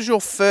 Javier, this was your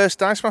first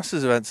Dice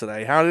Masters event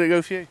today. How did it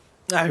go for you?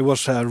 It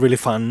was really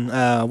fun.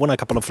 Won a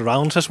couple of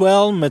rounds as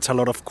well. Met a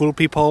lot of cool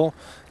people.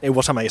 It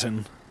was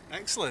amazing.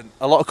 Excellent.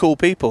 A lot of cool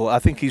people. I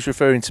think he's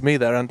referring to me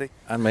there, Andy.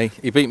 And me.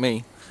 He beat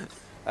me.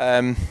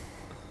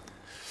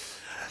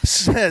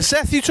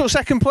 Seth, you took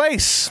second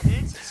place.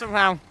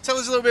 Somehow. Tell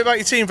us a little bit about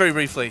your team very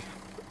briefly.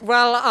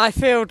 Well, I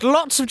field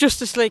lots of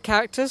Justice League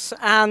characters,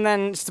 and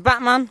then it's the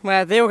Batman,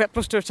 where they all get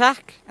 +2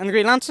 attack, and the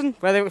Green Lantern,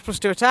 where they all get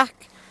 +2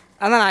 attack,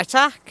 and then I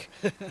attack,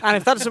 and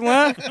if that doesn't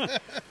work,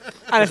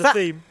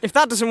 and if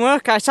that doesn't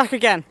work, I attack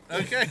again.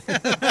 Okay.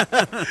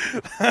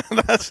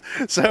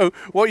 So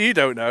what you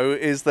don't know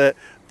is that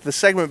the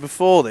segment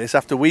before this,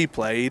 after we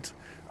played,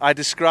 I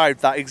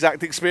described that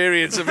exact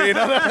experience of being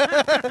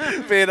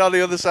on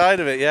the other side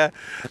of it, yeah.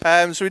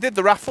 So we did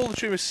the raffle, the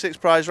True Mr. 6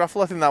 prize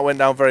raffle. I think that went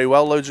down very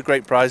well. Loads of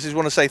great prizes. I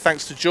want to say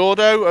thanks to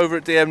Jordo over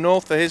at DM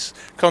North for his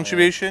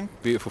contribution.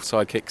 Beautiful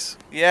sidekicks.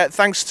 Yeah,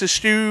 thanks to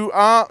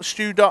Stu.art.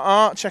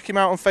 Check him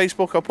out on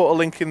Facebook. I'll put a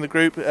link in the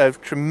group.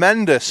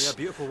 Tremendous. Yeah,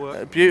 beautiful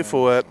work.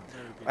 Beautiful work.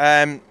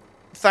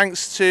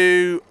 Thanks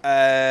to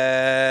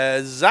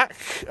Zach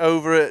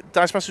over at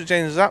Dice Master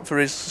James Zach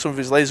for some of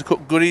his laser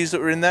cut goodies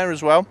that were in there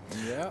as well.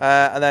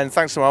 Yeah. And then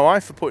thanks to my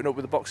wife for putting up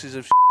with the boxes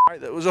of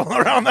that was all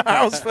around the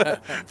house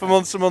for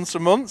months and months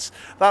and months.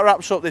 That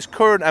wraps up this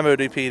current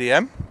MOD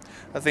PDM.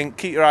 I think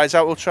keep your eyes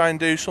out. We'll try and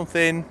do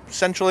something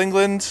Central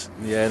England.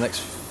 Yeah,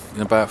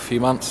 in about a few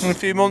months. In a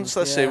few months,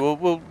 let's see.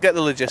 We'll get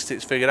the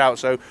logistics figured out.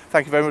 So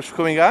thank you very much for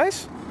coming,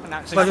 guys.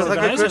 Pleasure,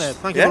 thank you, Chris.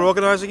 Thank you for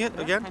organising it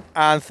again.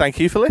 And thank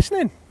you for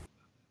listening.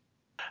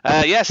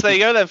 Yes, there you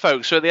go then,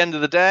 folks. So at the end of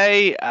the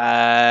day,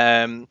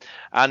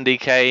 Andy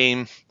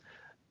came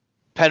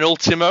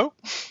penultimo.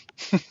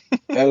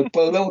 El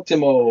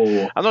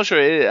penultimo. I'm not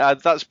sure.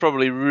 That's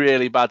probably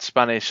really bad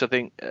Spanish. I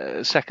think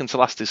second to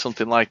last is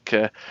something like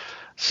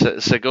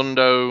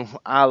segundo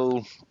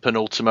al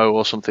penultimo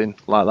or something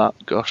like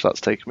that. Gosh,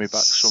 that's taken me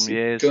back some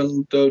years.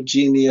 Segundo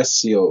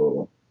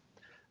geniusio.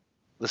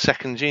 The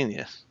second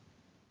genius.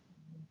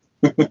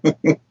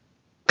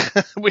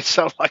 We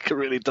sound like a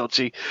really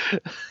dodgy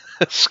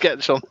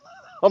sketch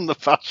on the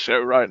Fast Show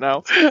right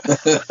now.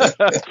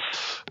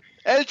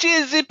 El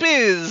cheesy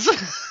piz.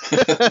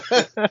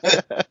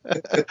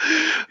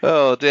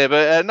 Oh dear,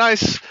 but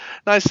nice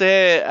to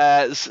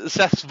hear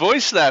Seth's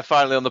voice there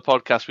finally on the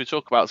podcast. We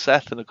talk about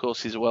Seth, and of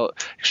course he's a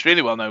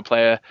extremely well-known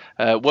player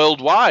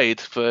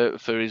worldwide for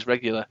his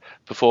regular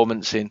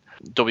performance in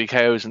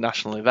WKOs and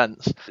national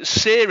events.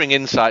 Searing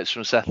insights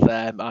from Seth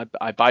there.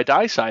 I buy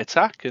dice, I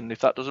attack, and if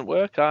that doesn't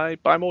work, I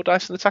buy more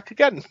dice and attack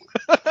again.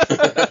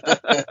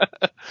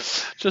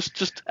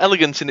 Just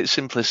elegant in its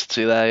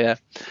simplicity there, yeah.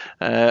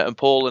 And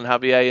Paul and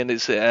Javier, and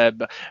it's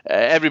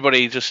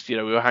everybody just, we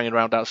were hanging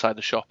around outside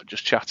the shop and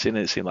just chatting,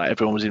 and it seemed like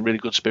everyone was in really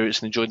good spirits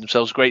and enjoyed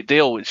themselves a great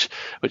deal, which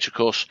of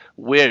course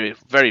we're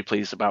very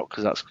pleased about,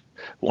 because that's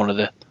one of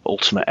the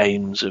ultimate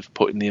aims of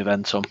putting the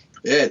event on.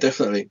 Yeah,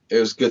 definitely. It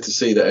was good to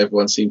see that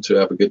everyone seemed to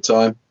have a good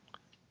time,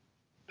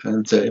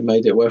 and it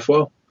made it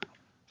worthwhile.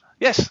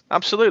 Yes,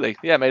 absolutely.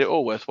 Yeah, made it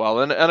all worthwhile.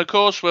 And of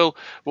course, we'll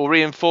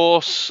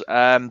reinforce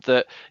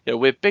that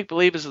we're big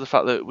believers of the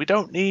fact that we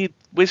don't need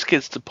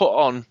WizKids to put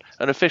on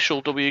an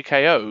official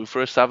WKO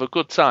for us to have a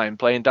good time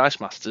playing Dice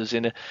Masters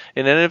in an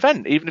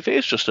event, even if it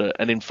is just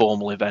an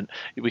informal event.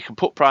 We can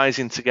put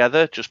prizing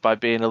together just by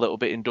being a little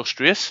bit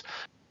industrious.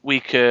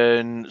 We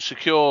can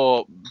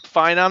secure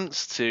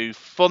finance to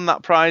fund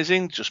that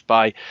prizing just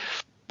by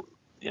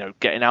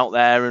getting out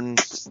there and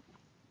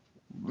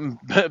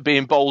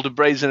being bold and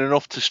brazen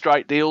enough to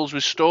strike deals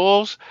with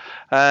stores,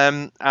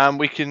 and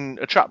we can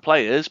attract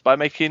players by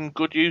making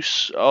good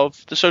use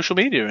of the social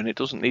media, and it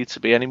doesn't need to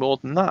be any more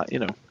than that,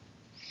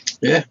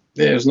 Yeah,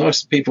 it was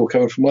nice. People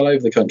coming from all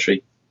over the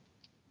country.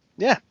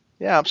 Yeah,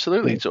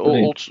 absolutely. To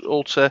all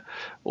to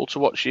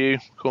watch you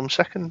come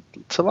second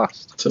to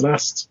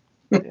last.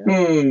 Yeah.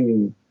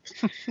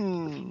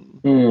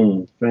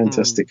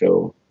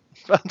 Fantastico.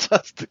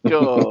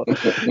 Fantastico.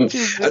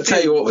 I'll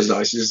tell you what was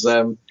nice is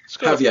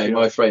Javier,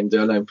 my friend,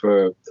 I know him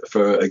for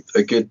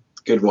a good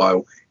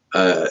while.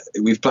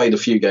 We've played a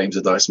few games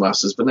of Dice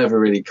Masters, but never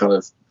really kind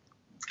of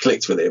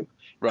clicked with him.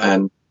 Right.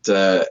 And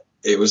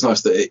it was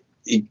nice that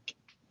he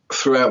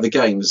throughout the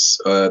games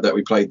that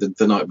we played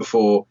the night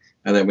before,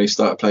 And then when he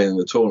started playing in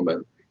the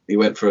tournament, he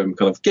went from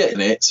kind of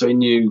getting it, so he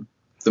knew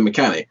the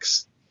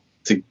mechanics,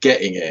 to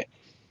getting it,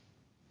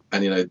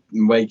 and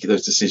making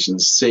those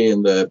decisions,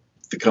 seeing the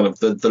kind of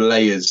the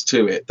layers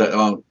to it that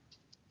aren't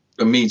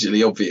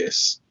immediately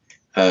obvious,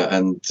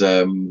 and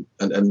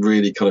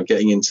really kind of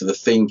getting into the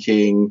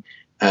thinking,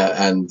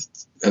 and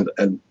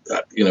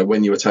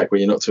when you attack,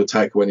 when you're not to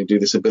attack, when you do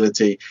this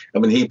ability. I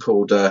mean, he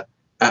pulled a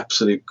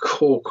absolute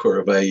corker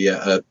of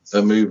a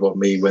move on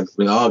me when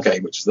in our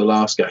game, which was the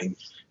last game,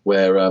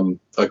 where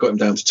I got him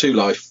down to 2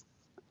 life,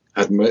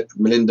 had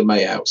Melinda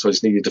May out, so I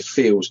just needed to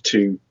field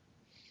 2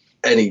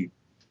 any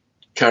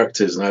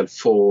characters, and I had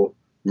 4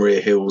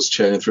 Maria Hills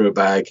churning through a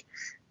bag.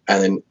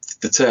 And then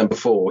the turn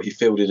before, he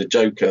fielded a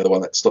Joker, the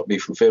one that stopped me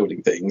from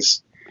fielding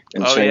things,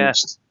 and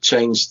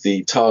changed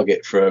the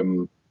target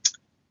from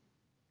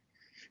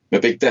my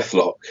big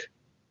Deathlock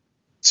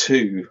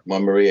to my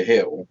Maria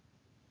Hill,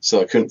 so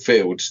I couldn't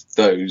field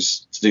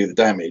those to do the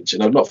damage.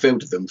 And I've not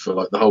fielded them for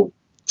like the whole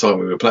time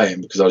we were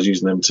playing, because I was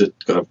using them to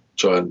kind of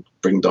try and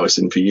bring dice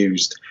in for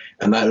used.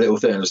 And that little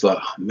thing, I was like,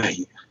 oh,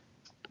 mate,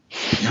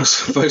 you're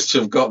supposed to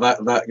have got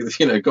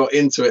that got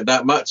into it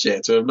that much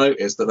yet to have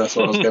noticed that that's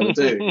what I was going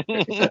to do.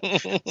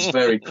 It's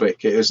very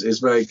quick. It's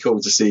very cool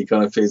to see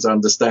kind of his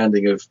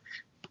understanding of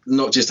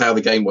not just how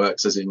the game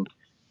works, as in,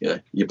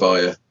 you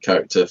buy a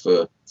character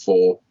for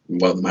 4,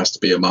 and one of them has to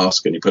be a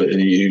mask, and you put it in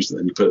your use, and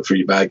then you put it through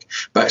your bag.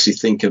 But actually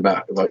thinking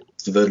about like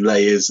the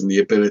layers and the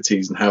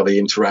abilities and how they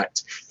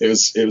interact, it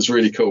was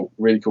really cool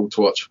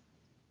to watch.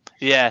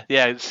 Yeah,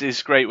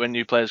 it's great when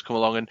new players come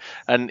along,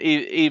 and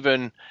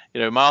even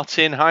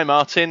Martin. Hi,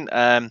 Martin.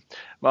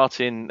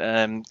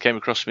 Martin came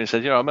across to me and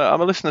said, I'm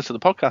a listener to the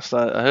podcast.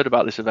 I heard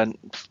about this event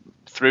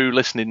through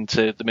listening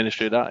to the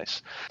Ministry of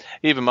Dice.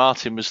 Even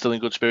Martin was still in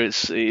good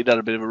spirits. He'd had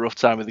a bit of a rough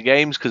time with the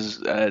games because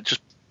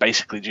just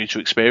basically due to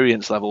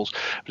experience levels.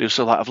 But he was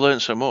still like, I've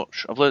learned so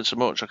much.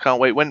 I can't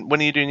wait. When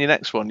are you doing your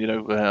next one?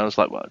 I was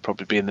like, well, I'd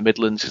probably be in the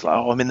Midlands. He's like,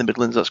 oh, I'm in the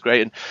Midlands. That's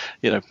great.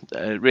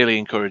 And, really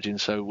encouraging.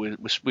 So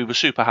we were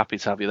super happy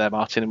to have you there,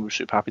 Martin, and we were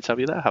super happy to have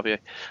you there,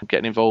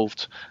 getting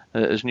involved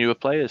as newer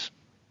players.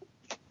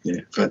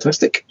 Yeah,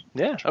 fantastic.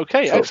 Yeah,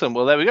 okay, excellent.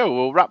 Well, there we go.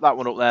 We'll wrap that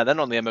one up there then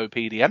on the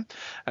MOPDM.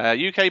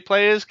 UK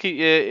players, keep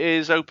your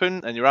ears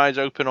open and your eyes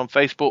open on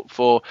Facebook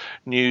for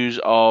news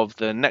of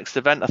the next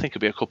event. I think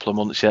it'll be a couple of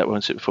months yet,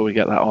 won't it, before we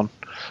get that on?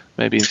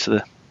 Maybe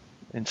into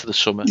the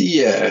summer.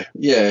 Yeah,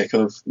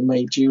 kind of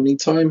May, June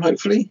time,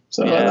 hopefully.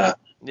 Something like that.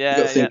 Yeah,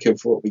 we've got to think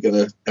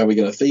of how we're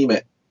gonna theme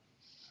it.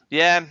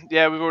 Yeah,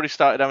 we've already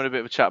started having a bit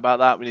of a chat about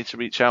that. We need to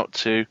reach out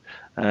to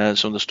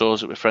some of the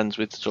stores that we're friends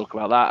with to talk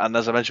about that. And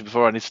as I mentioned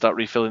before, I need to start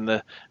refilling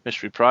the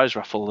mystery prize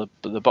raffle.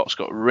 The box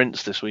got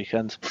rinsed this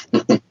weekend.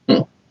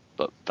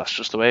 But that's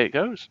just the way it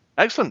goes.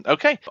 Excellent.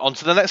 Okay, on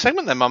to the next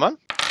segment then, my man.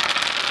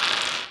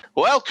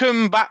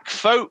 Welcome back,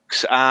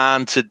 folks.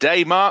 And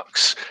today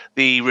marks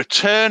the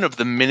return of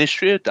the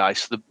Ministry of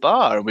Dice to the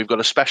bar. And we've got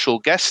a special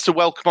guest to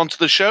welcome onto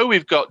the show.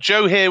 We've got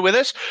Joe here with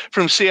us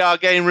from CR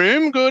Game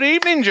Room. Good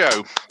evening,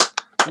 Joe.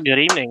 Good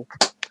evening.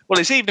 Well,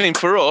 it's evening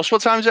for us.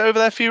 What time is it over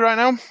there for you right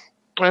now?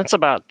 It's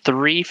about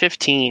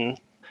 3:15.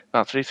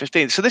 About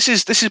 3:15. So this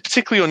is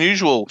particularly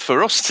unusual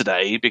for us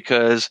today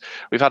because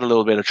we've had a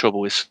little bit of trouble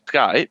with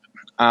Skype,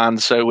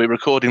 and so we're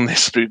recording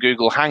this through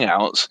Google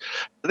Hangouts.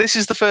 This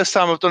is the first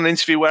time I've done an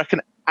interview where I can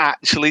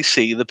actually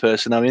see the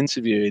person I'm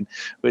interviewing,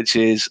 which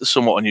is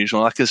somewhat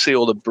unusual. I can see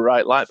all the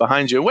bright light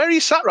behind you. Where are you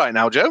sat right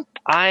now, Joe?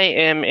 I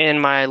am in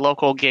my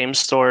local game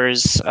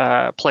store's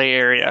play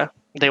area.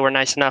 They were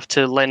nice enough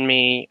to lend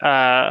me,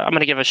 I'm going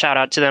to give a shout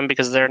out to them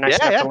because they're nice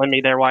enough to lend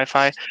me their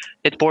Wi-Fi.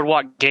 It's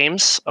Boardwalk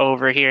Games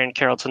over here in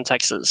Carrollton,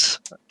 Texas.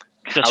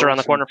 Just around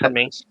the corner from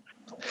me.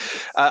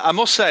 I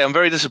must say, I'm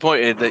very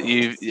disappointed that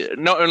you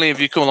not only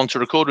have you come along to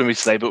record with me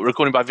today, but we're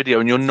recording by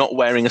video and you're not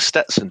wearing a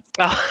Stetson.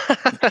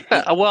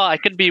 Well, I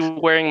could be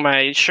wearing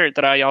my shirt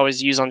that I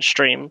always use on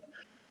stream,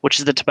 which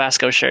is the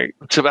Tabasco shirt.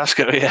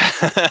 Tabasco, yeah.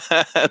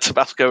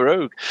 Tabasco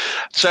Rogue.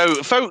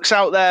 So folks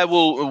out there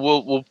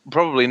will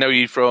probably know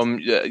you from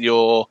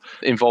your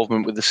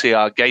involvement with the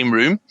CR Game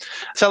Room.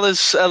 Tell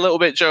us a little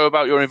bit, Joe,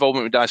 about your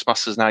involvement with Dice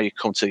Masters now you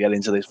come to get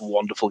into this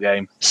wonderful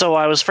game. So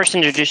I was first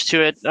introduced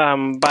to it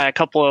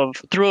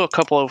through a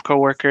couple of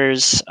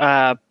coworkers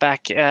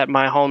back at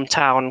my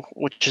hometown,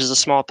 which is a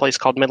small place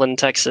called Midland,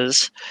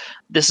 Texas.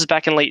 This is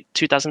back in late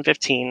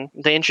 2015.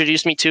 They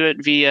introduced me to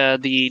it via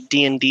the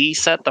D&D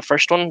set, the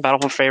first one,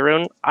 Battle for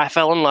Faerun. I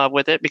fell in love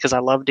with it because I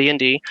love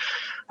D&D.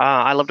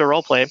 I love to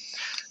roleplay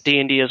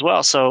D&D as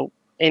well. So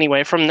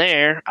anyway, from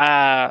there,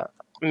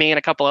 me and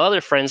a couple of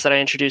other friends that I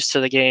introduced to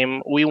the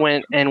game, we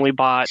went and we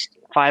bought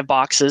 5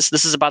 boxes.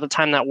 This is about the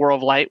time that World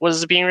of Light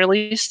was being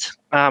released.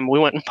 We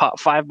went and bought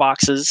 5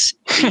 boxes,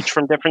 each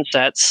from different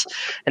sets.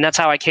 And that's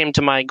how I came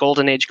to my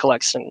Golden Age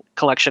collection,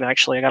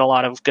 actually. I got a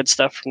lot of good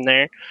stuff from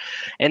there.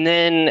 And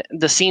then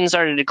the scene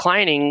started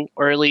declining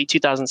early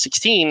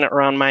 2016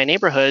 around my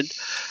neighborhood.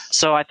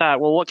 So I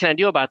thought, well, what can I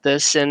do about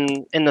this?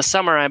 And in the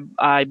summer,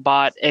 I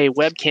bought a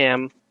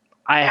webcam.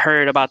 I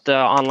heard about the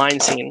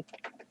online scene.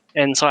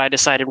 And so I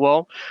decided,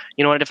 well,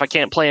 you know what, if I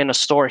can't play in a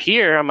store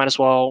here, I might as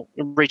well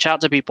reach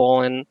out to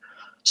people. And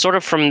sort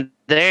of from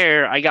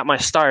there, I got my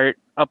start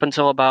up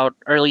until about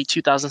early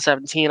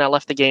 2017. I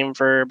left the game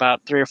for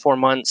about 3 or 4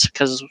 months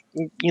because,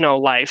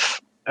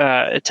 life,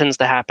 it tends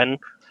to happen.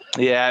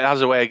 Yeah, it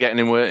has a way of getting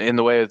in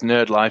the way of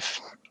nerd life.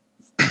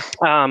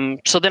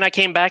 So then I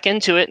came back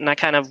into it, and I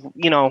kind of,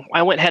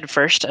 I went head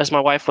first, as my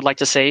wife would like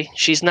to say.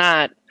 She's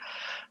not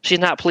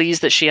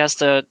pleased that she has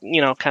to,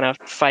 kind of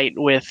fight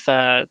with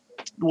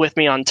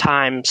me on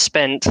time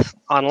spent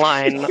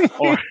online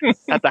or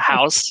at the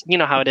house. You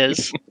know how it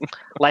is.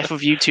 Life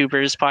of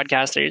YouTubers,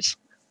 podcasters.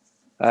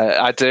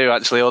 I do,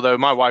 actually, although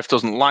my wife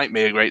doesn't like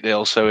me a great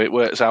deal, so it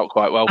works out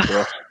quite well for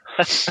her.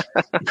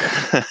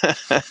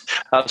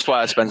 That's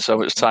why I spend so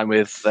much time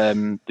with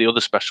the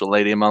other special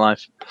lady in my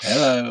life.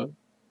 Hello.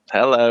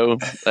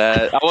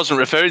 I wasn't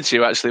referring to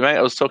you, actually, mate.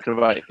 I was talking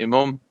about your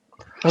mum.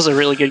 That was a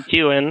really good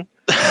cue in.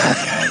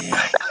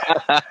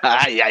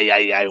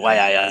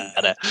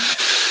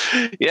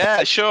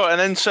 Yeah, sure. And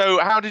then, so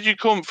how did you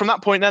come from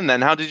that point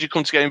then? How did you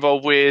come to get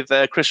involved with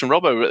Chris and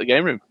Rob over at the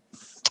game room?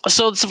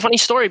 So it's a funny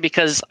story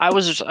because I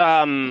was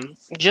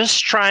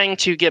just trying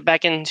to get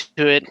back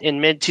into it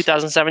in mid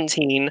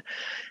 2017,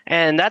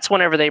 and that's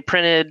whenever they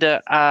printed,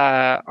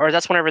 or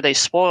that's whenever they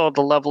spoiled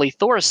the lovely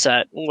Thor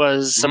set.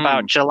 Was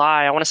about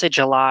July. I want to say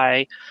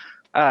July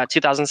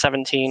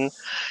 2017,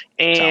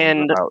 and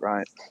sounds about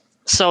right.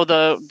 So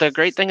the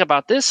great thing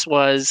about this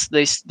was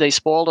they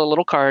spoiled a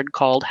little card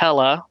called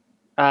Hela,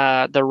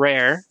 the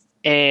rare,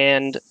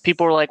 and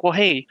people were like, well,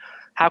 hey,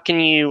 how can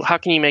you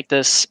make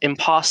this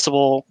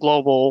impossible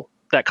global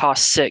that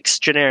costs 6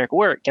 generic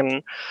work?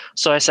 And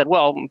so I said,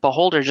 well,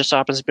 Beholder just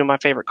happens to be my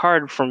favorite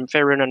card from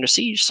Faerun Under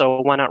Siege,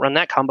 so why not run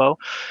that combo?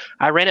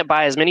 I ran it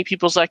by as many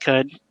people as I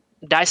could.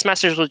 Dice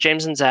Masters with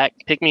James and Zach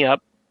picked me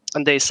up,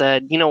 and they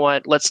said, you know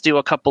what, let's do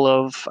a couple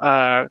of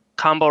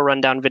combo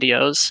rundown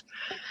videos.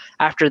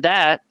 After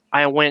that,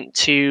 I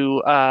went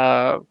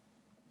on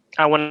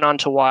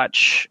to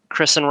watch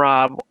Chris and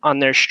Rob on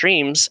their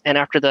streams, and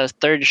after the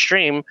third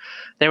stream,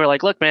 they were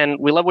like, look, man,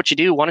 we love what you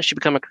do. Why don't you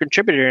become a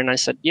contributor? And I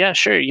said, yeah,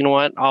 sure. You know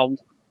what? I'll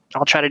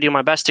try to do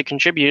my best to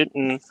contribute.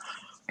 And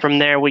from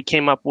there, we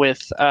came up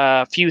with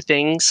a few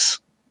things.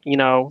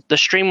 The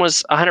stream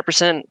was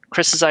 100%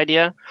 Chris's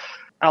idea.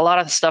 A lot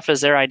of the stuff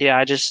is their idea.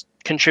 I just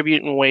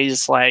contribute in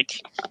ways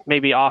like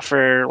maybe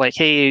offer like,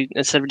 hey,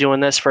 instead of doing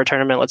this for a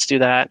tournament, let's do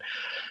that.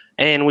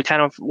 And we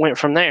kind of went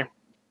from there.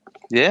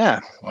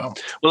 Yeah. Wow.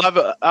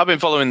 Well, I've been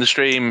following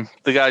the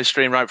guy's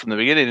stream right from the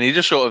beginning. And he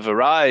just sort of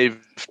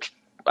arrived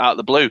out of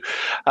the blue,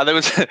 and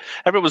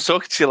everyone was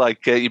talking to you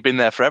like you've been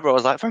there forever. I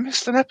was like, have I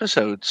missed an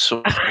episode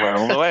somewhere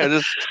along the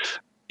way?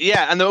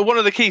 Yeah, and one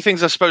of the key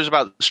things I suppose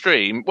about the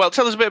stream. Well,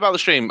 tell us a bit about the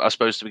stream. I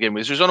suppose to begin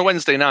with, it was on a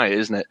Wednesday night,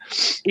 isn't it?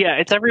 Yeah,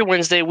 it's every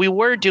Wednesday.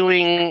 We're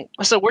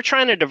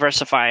trying to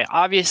diversify.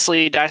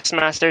 Obviously, Dice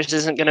Masters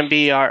isn't going to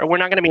be we're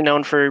not going to be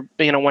known for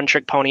being a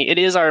one-trick pony. It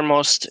is our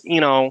most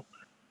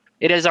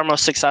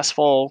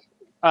successful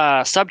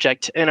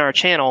subject in our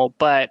channel.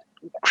 But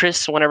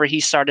Chris, whenever he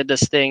started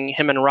this thing,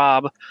 him and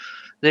Rob,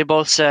 they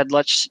both said,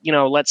 let's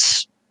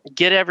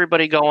get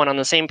everybody going on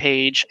the same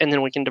page, and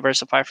then we can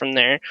diversify from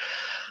there.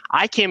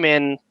 I came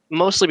in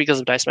mostly because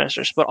of Dice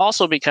Masters, but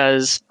also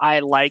because I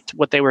liked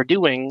what they were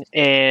doing.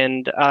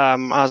 And I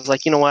was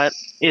like, you know what?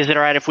 Is it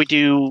all right if we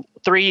do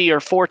 3 or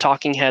 4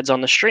 talking heads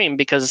on the stream?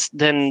 Because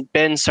then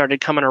Ben started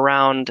coming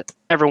around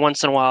every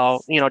once in a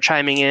while,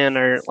 chiming in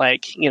or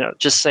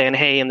just saying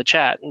hey in the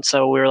chat. And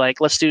so we were like,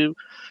 let's do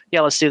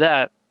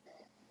that.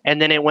 And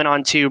then it went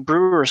on to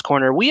Brewer's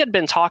Corner. We had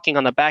been talking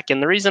on the back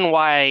end. The reason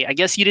why I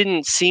guess you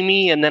didn't see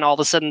me and then all of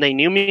a sudden they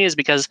knew me is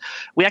because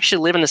we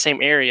actually live in the same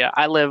area.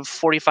 I live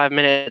 45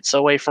 minutes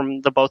away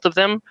from the both of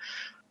them.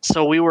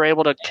 So we were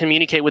able to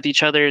communicate with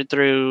each other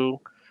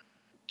through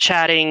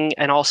chatting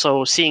and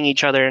also seeing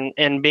each other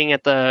and being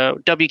at the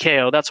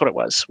WKO. That's what it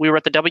was. We were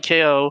at the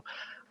WKO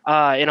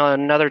in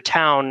another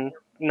town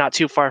not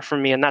too far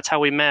from me, and that's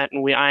how we met,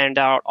 and we ironed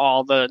out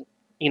all the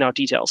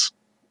details.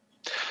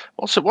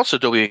 What's a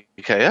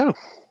WKO?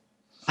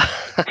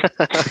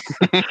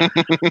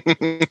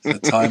 The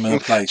time and a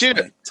place.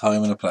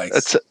 Time and a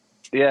place.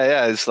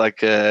 It's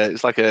like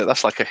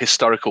a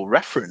historical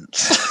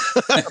reference.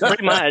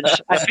 Pretty much.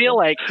 I feel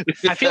like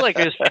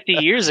it was 50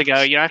 years ago.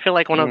 I feel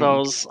like one of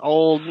those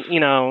old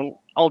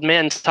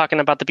men talking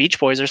about the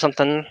Beach Boys or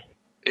something.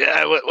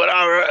 Yeah, when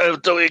I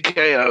wrote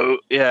WKO,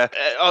 yeah.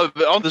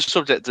 On the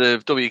subject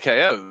of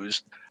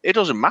WKOs, it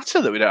doesn't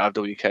matter that we don't have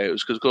WKOs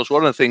because, of course,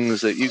 one of the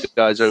things that you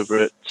guys over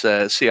at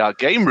CR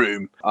Game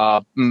Room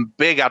are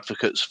big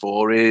advocates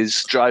for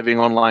is driving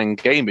online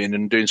gaming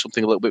and doing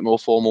something a little bit more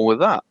formal with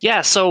that.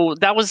 Yeah, so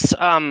that was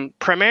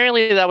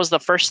primarily the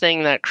first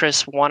thing that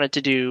Chris wanted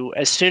to do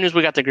as soon as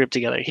we got the group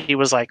together. He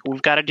was like,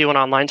 we've got to do an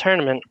online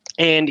tournament.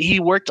 And he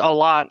worked a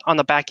lot on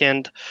the back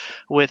end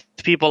with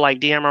people like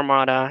DM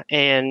Armada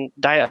and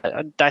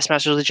Dice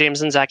Masters with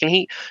James and Zach. And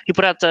he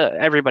put out to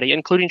everybody,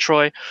 including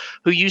Troy,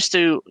 who used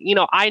to,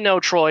 I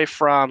know Troy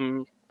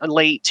from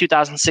late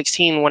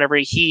 2016 whenever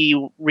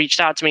he reached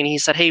out to me and he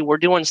said, hey, we're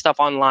doing stuff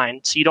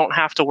online, so you don't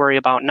have to worry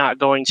about not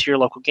going to your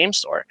local game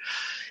store.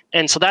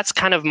 And so that's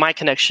kind of my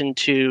connection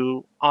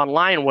to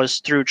online, was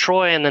through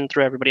Troy and then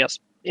through everybody else.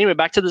 Anyway,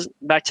 back to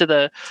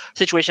the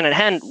situation at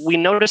hand. We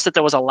noticed that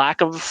there was a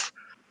lack of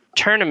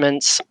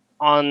tournaments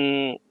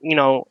on,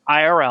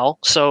 IRL.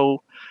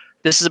 So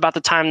this is about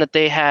the time that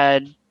they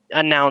had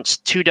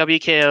announced 2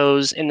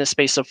 WKOs in the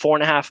space of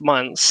 4.5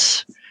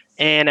 months.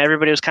 And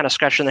everybody was kind of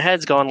scratching their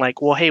heads going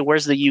like, well, hey,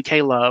 where's the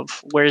UK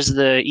love? Where's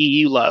the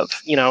EU love?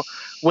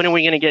 When are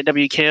we going to get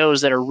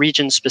WKOs that are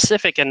region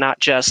specific and not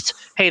just,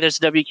 hey, there's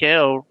a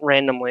WKO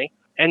randomly?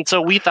 And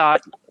so we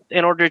thought,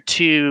 in order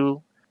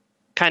to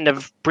kind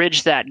of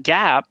bridge that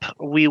gap,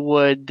 we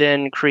would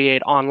then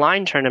create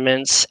online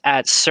tournaments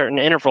at certain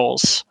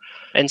intervals.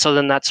 And so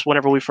then that's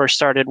whenever we first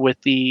started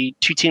with the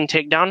 2-team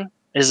takedown.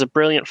 It is a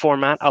brilliant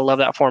format. I love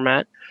that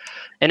format.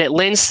 And it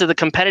lends to the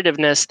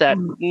competitiveness that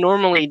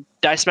normally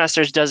Dice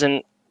Masters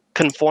doesn't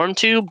conform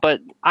to, but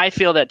I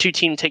feel that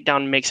 2-team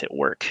takedown makes it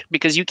work,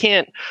 because you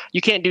can't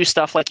do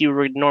stuff like you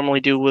would normally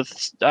do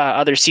with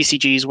other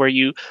CCGs where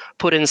you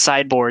put in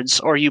sideboards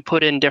or you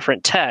put in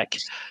different tech.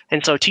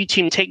 And so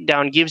 2-team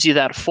takedown gives you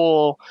that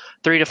full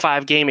 3 to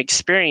 5 game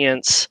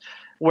experience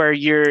where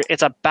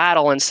it's a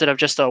battle instead of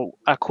just a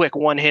quick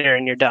one hitter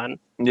and you're done.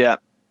 Yeah,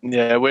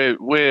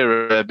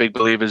 we're big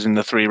believers in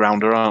the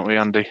 3-rounder, aren't we,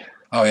 Andy?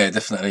 Oh yeah,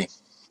 definitely.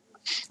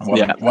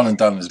 One and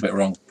done is a bit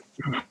wrong.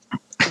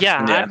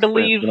 Yeah, I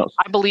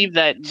believe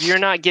that you're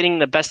not getting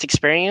the best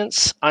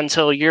experience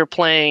until you're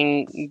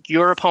playing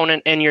your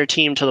opponent and your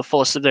team to the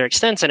fullest of their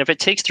extent. And if it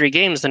takes 3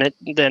 games,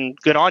 then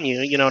good on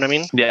you. You know what I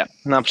mean? Yeah,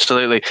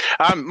 absolutely.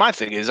 My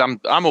thing is, I'm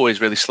always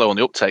really slow on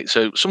the uptake.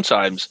 So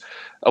sometimes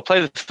I'll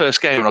play the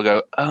first game and I'll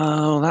go,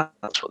 oh,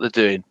 that's what they're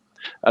doing,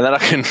 and then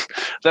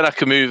I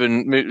can move,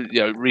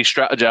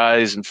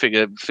 re-strategize and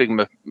figure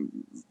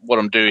what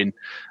I'm doing,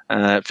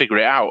 figure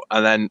it out,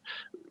 and then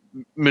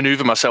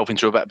maneuver myself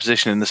into a better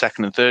position in the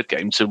second and third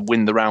game to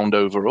win the round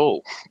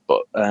overall.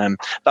 But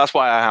that's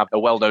why I have a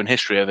well-known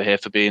history over here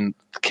for being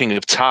the king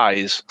of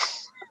ties.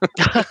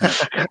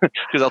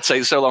 Because I'll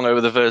take so long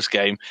over the first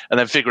game and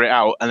then figure it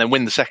out and then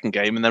win the second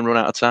game and then run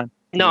out of time.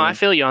 No, I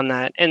feel you on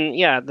that. And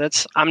yeah,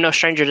 I'm no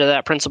stranger to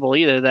that principle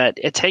either, that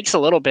it takes a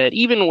little bit,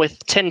 even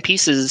with 10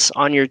 pieces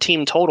on your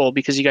team total,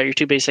 because you got your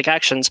 2 basic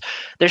actions,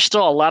 there's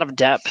still a lot of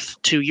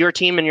depth to your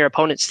team and your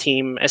opponent's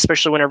team,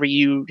 especially whenever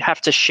you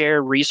have to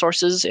share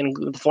resources in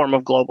the form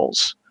of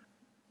globals.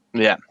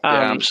 Yeah,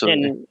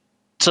 absolutely. And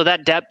so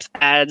that depth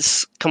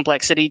adds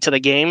complexity to the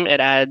game. It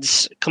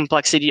adds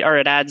complexity, or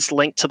it adds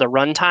length to the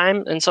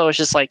runtime. And so it's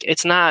just like,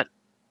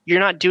 you're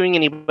not doing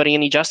anybody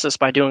any justice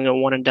by doing a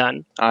one and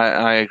done.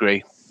 I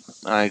agree.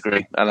 And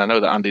I know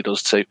that Andy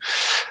does too.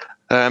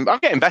 I'm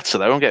getting better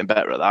though. I'm getting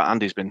better at that.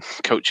 Andy's been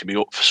coaching me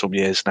up for some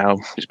years now.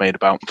 He's made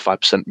about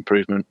 5%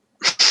 improvement.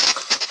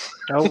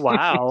 Oh,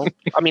 wow.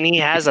 I mean, he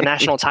has a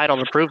national title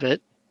to prove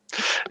it.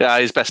 Yeah,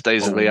 his best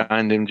days are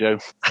behind him, Joe.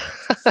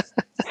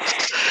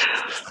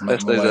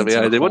 Best days are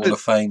behind him. Hall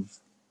of Fame.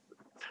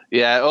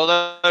 Yeah,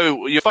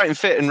 although you're fighting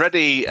fit and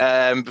ready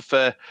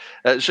for...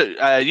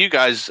 you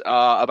guys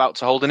are about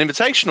to hold an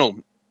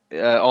invitational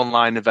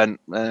online event,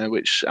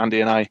 which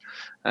Andy and I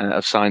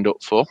have signed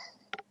up for.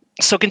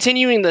 So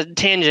continuing the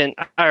tangent,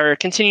 or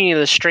continuing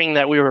the string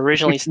that we were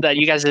originally... that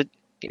you guys had...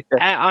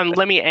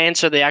 let me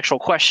answer the actual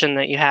question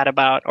that you had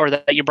about, or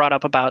that you brought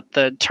up about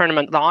the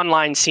tournament, the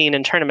online scene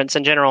and tournaments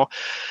in general.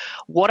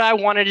 What I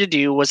wanted to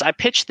do was, I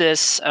pitched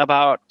this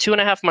about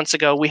 2.5 months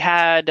ago. We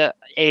had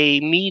a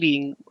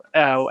meeting...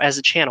 as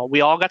a channel.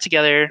 We all got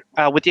together,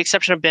 with the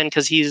exception of Ben,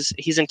 because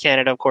he's in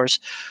Canada, of course.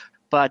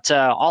 But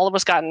all of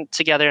us got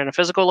together in a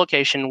physical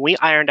location. We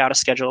ironed out a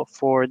schedule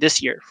for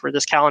this year, for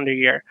this calendar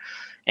year.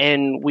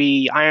 And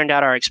we ironed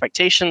out our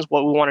expectations,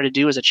 what we wanted to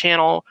do as a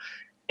channel.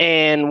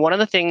 And one of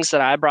the things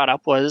that I brought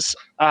up was,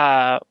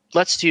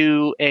 let's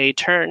do a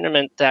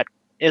tournament that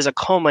is a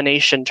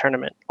culmination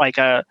tournament, like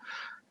a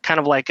kind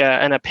of like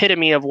an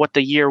epitome of what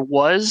the year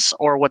was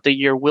or what the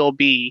year will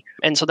be.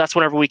 And so that's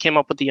whenever we came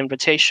up with the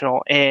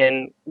invitational.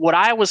 And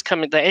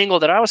the angle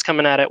that I was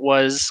coming at it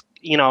was,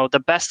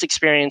 the best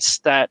experience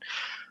that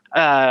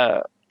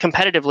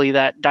competitively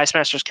that Dice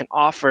Masters can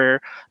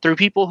offer through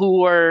people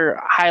who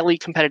are highly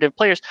competitive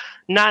players.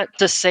 Not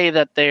to say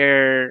that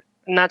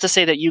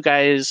you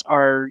guys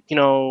are,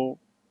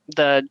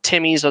 the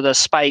Timmys or the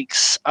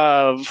Spikes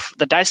of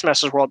the Dice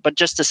Masters world, but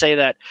just to say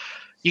that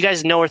you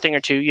guys know a thing or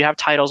two. You have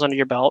titles under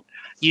your belt.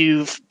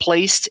 You've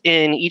placed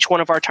in each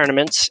one of our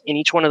tournaments, in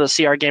each one of the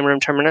CR Game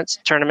Room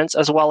tournaments,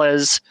 as well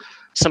as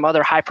some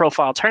other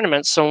high-profile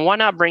tournaments. So why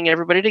not bring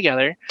everybody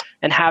together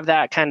and have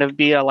that kind of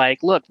be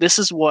look, this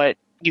is what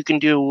you can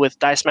do with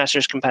Dice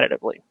Masters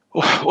competitively.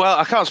 Well,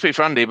 I can't speak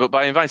for Andy, but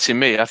by inviting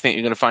me, I think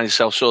you're going to find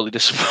yourself sorely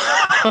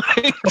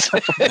disappointed.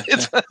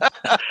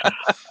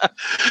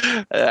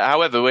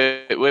 However,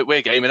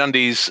 we're game, and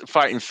Andy's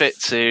fighting fit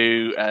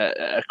to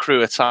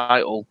accrue a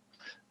title.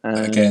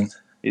 Again.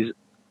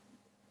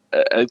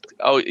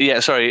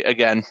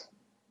 Again.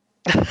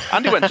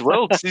 Andy went to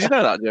Worlds. Did you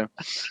know that, Joe?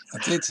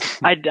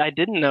 I did. I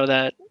didn't know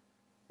that.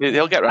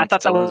 He'll get around. I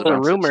thought that was a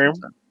rumor.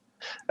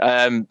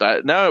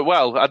 But no,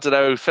 well, I don't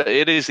know.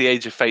 It is the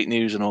age of fake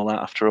news and all that,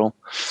 after all.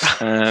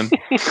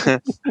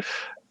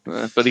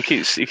 But he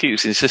keeps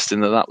insisting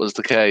that was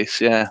the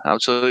case. Yeah,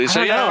 absolutely.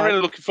 So yeah, I'm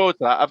really looking forward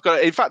to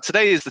that. In fact,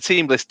 today is the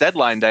team list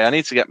deadline day. I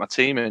need to get my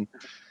team in.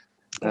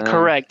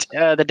 Correct.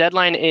 The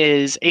deadline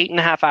is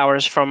 8.5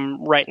 hours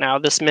from right now,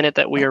 this minute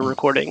that we are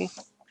recording.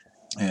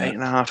 Yeah.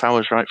 8.5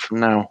 hours right from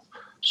now.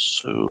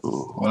 So,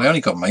 well, I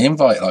only got my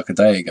invite like a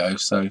day ago,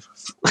 so.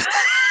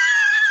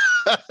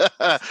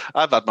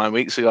 I've had my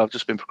week, so I've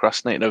just been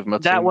procrastinating over my.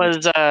 That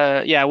was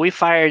we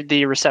fired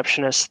the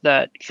receptionist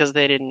because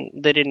they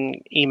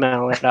didn't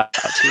email it out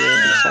to you.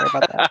 Sorry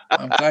about that.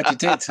 I'm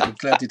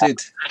glad you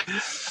did.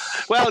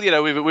 Well,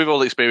 we've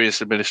all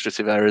experienced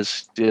administrative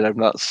errors.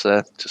 That's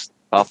just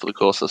part of the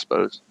course, I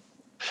suppose.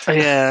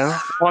 Yeah.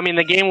 Well, I mean,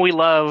 the game we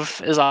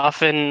love is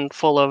often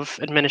full of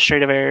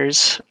administrative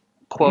errors.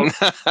 Quote.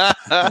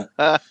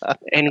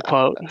 End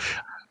quote.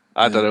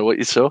 I don't know what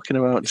you're talking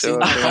about. You see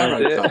that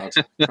Varro card?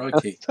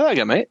 Crikey. Say that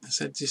again, mate. I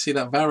said, do you see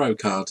that Varro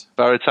card?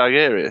 Varro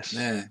Tigerius?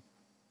 Yeah.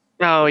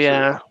 Oh,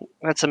 yeah.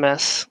 That's a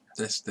mess.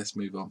 Let's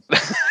move on.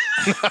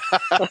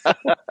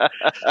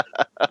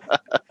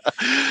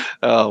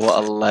 Oh,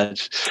 what a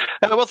ledge!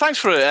 Well, thanks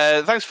for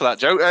that,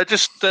 Joe.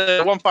 Just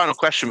one final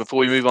question before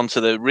we move on to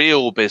the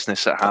real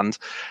business at hand.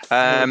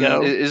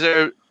 Is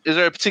there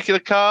a particular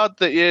card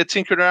that you're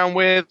tinkering around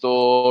with,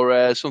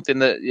 or something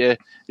that you're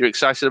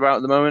excited about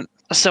at the moment?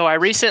 So I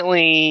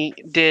recently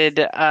did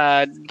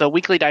the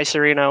weekly Dice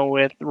Arena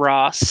with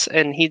Ross,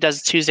 and he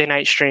does Tuesday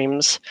night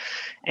streams.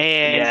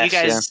 And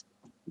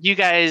you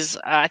guys,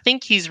 I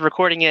think he's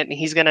recording it, and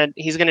he's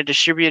gonna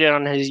distribute it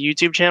on his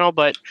YouTube channel.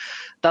 But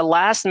the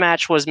last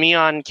match was me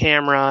on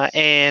camera,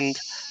 and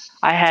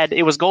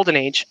it was Golden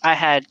Age. I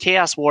had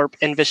Chaos Warp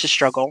and Vicious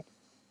Struggle.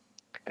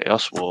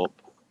 Chaos Warp.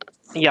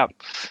 Yep.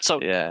 So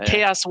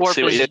Chaos Warp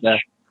is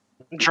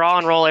draw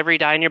and roll every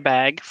die in your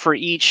bag. For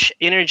each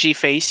energy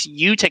face,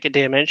 you take a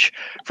damage.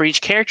 For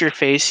each character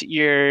face,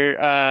 your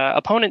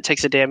opponent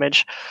takes a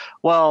damage.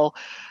 Well,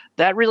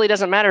 that really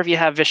doesn't matter if you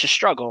have Vicious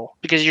Struggle,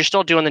 because you're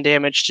still doing the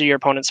damage to your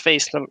opponent's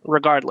face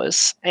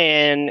regardless.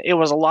 And it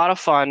was a lot of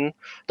fun.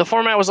 The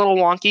format was a little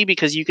wonky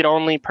because you could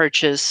only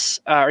purchase,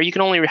 or you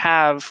can only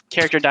have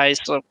character dice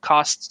of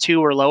cost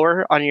 2 or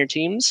lower on your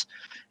teams.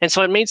 And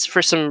so it made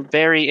for some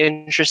very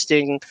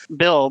interesting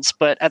builds.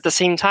 But at the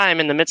same time,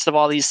 in the midst of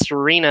all these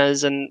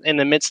Serenas and in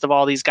the midst of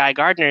all these Guy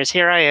Gardners,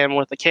 here I am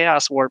with the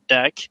Chaos Warp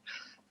deck,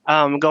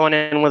 going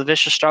in with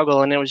Vicious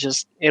Struggle. And it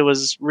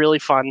was really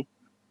fun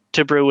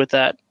to brew with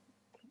that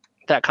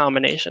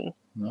combination.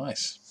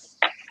 Nice.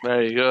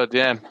 Very good.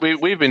 Yeah,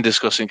 we've been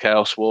discussing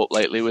Chaos Warp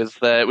lately with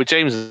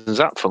James and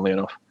Zach, funnily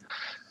enough.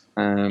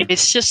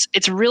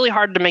 It's really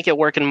hard to make it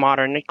work in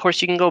Modern. Of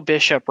course, you can go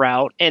Bishop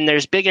route, and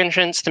there's big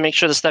entrance to make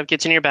sure the stuff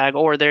gets in your bag,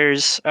 or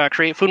there's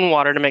Create Food and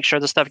Water to make sure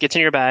the stuff gets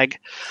in your bag.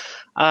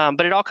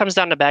 But it all comes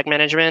down to bag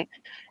management,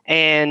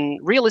 and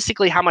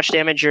realistically, how much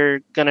damage you're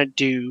gonna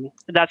do.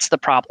 That's the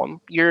problem.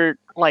 You're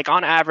like,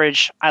 on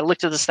average, I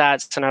looked at the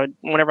stats, and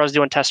whenever I was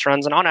doing test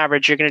runs, and on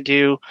average, you're gonna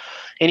do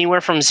anywhere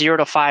from 0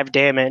 to 5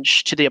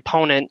 damage to the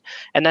opponent,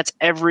 and that's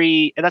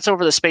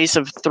over the space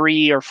of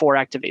 3 or 4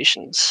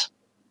 activations.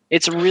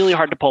 It's really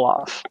hard to pull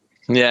off.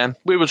 Yeah,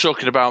 we were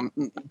talking about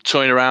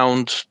toying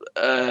around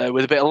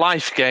with a bit of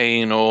life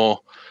gain or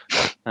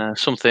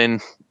something,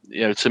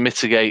 to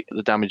mitigate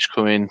the damage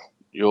coming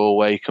your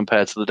way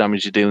compared to the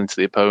damage you're dealing to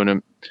the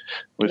opponent.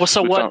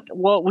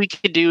 What we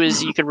could do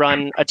is you could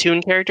run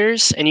Attune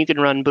characters, and you could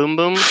run Boom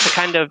Boom to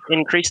kind of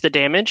increase the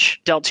damage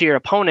dealt to your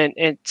opponent.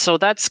 And so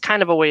that's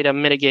kind of a way to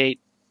mitigate,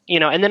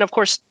 And then, of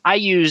course, I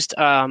used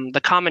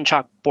the common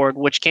chalkboard,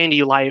 which gained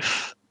you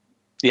life.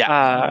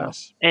 Yeah,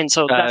 and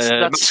so that's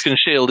Mask and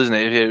Shield, isn't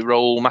it? If you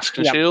roll Mask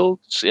and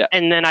Shields, yeah.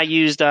 And then I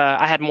used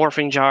I had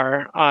Morphing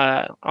Jar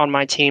on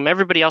my team.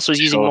 Everybody else was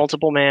using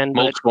Multiple Man.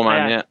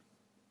 Yeah.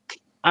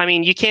 I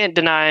mean, you can't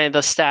deny the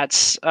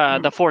stats,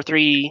 the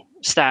 4/3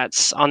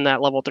 stats on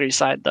that level 3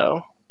 side,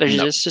 though.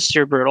 It's just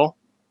you're brutal.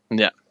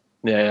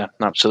 Yeah,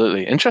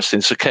 absolutely.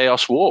 Interesting. So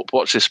Chaos Warp.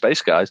 Watch this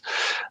space, guys.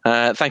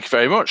 Thank you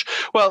very much.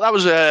 Well, that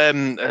was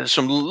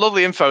some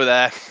lovely info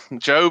there,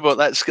 Joe, but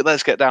let's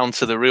get down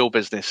to the real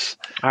business.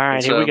 All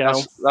right, here we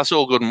go. That's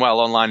all good and well,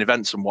 online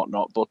events and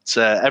whatnot, but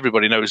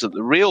everybody knows that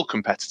the real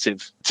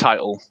competitive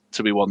title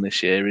to be won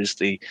this year is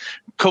the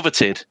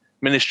coveted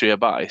Ministry of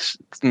Vice.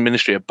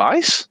 Ministry of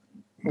Vice?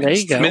 There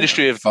you go.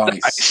 Ministry of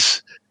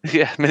Vice.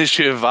 Yeah,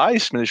 Ministry of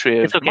Vice, Ministry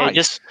of It's okay, Mice.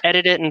 Just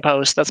edit it in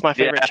post. That's my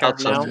favorite term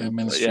now.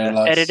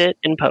 Edit it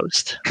in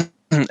post.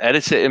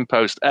 Edit it in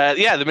post.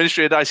 The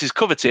Ministry of Dice is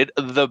coveted.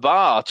 The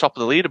bar, top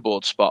of the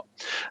leaderboard spot.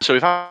 So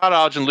we've had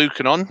Arjun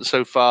Lucan on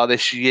so far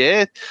this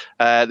year.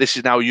 This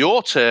is now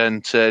your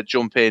turn to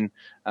jump in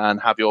and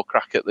have your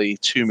crack at the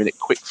 2-minute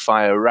quick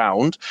fire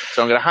round.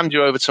 So I'm going to hand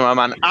you over to my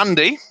man,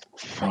 Andy.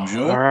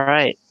 Bonjour. All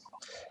right.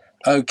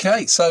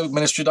 Okay, so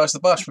Ministry of Dice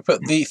the bar. Should we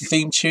put the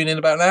theme tune in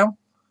about now?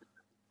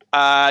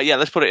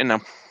 Let's put it in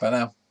now. About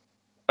now.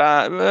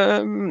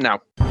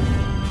 Now.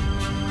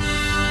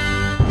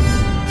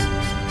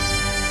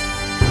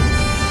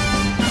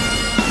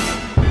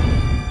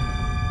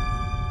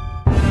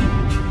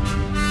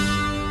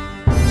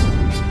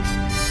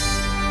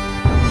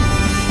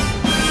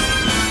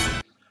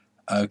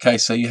 Okay,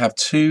 so you have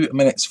 2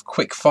 minutes of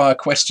quick fire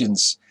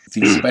questions.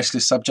 The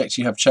specialist subject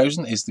you have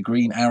chosen is the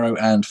Green Arrow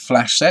and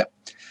Flash set,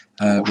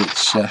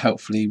 which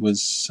hopefully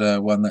was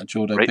one that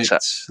Jordo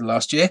picked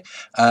last year.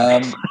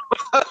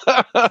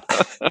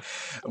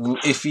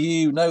 If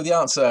you know the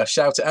answer,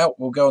 shout it out.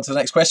 We'll go on to the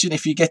next question.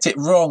 If you get it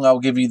wrong, I'll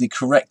give you the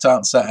correct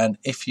answer. And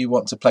if you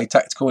want to play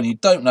tactical and you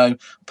don't know,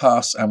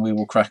 pass, and we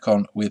will crack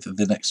on with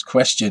the next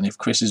question. If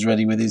Chris is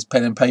ready with his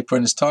pen and paper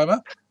and his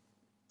timer.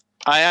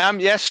 I am,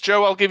 yes,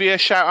 Joe. I'll give you a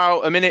shout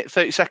out a minute,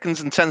 30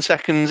 seconds, and 10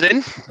 seconds in.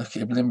 Look at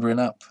him limbering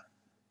up.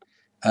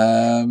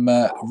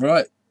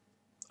 Right,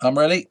 I'm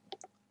ready.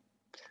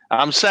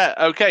 I'm set.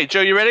 Okay,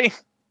 Joe, you ready?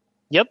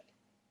 Yep.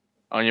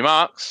 On your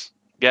marks,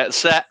 get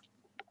set,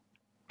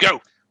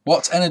 go.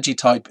 What energy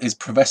type is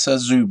Professor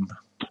Zoom?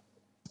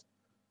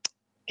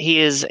 He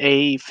is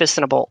a fist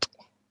and a bolt.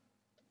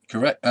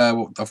 Correct.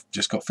 Well, I've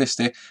just got fist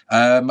here.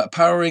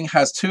 Powering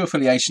has 2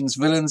 affiliations,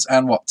 villains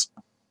and what?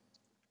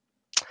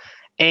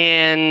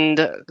 And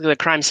the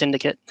Crime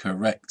Syndicate.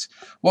 Correct.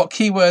 What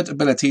keyword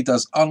ability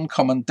does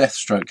Uncommon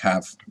Deathstroke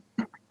have?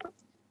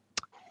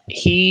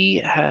 He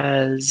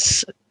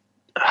has...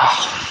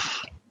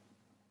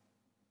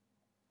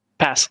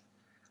 Pass.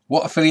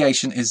 What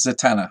affiliation is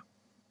Zatanna?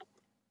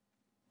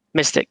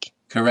 Mystic.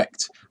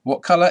 Correct.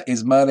 What colour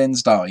is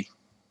Merlin's die?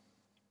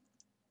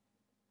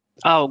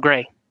 Oh,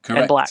 grey. Correct.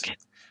 And black.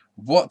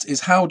 What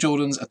is Hal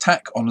Jordan's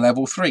attack on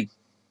level 3?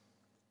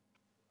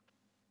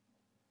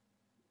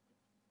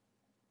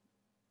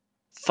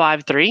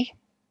 5/3.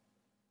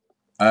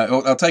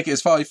 I'll take it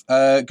as 5.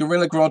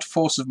 Gorilla Grodd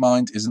Force of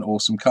Mind is an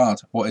awesome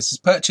card. What is his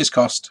purchase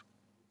cost?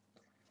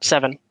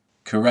 7.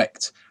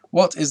 Correct.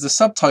 What is the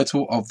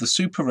subtitle of the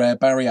super rare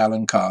Barry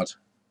Allen card?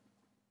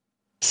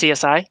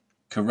 CSI.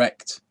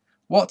 Correct.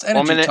 What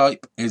energy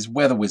type is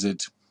Weather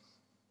Wizard?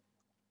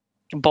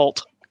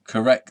 Bolt.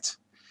 Correct.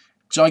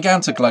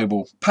 Giganta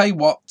Global. Pay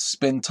what?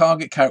 Spin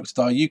target character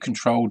die you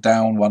control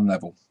down 1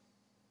 level.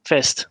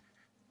 Fist.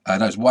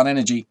 No, it's 1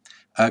 energy.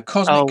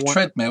 Cosmic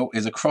Treadmill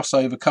is a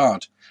crossover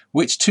card.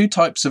 Which 2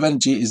 types of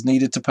energy is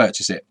needed to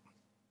purchase it?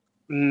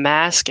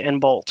 Mask and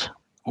bolt.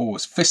 Oh,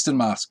 it's fist and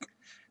mask.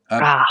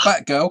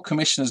 Batgirl,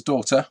 Commissioner's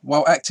daughter.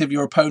 While active,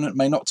 your opponent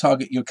may not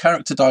target your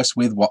character dice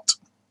with what?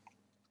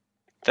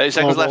 30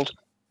 seconds left.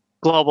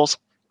 Globals.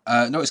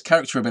 No, it's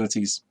character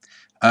abilities.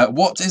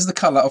 What is the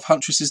colour of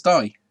Huntress's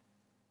die?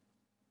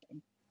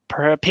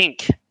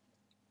 Pink.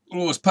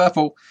 Oh, it's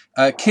purple.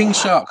 King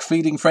Shark,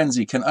 Feeding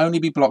Frenzy, can only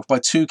be blocked by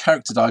 2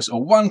 character dice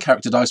or 1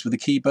 character dice with the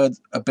keyword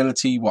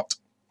ability what?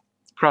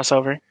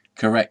 Crossover.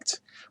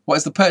 Correct. What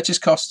is the purchase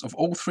cost of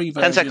all 3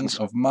 versions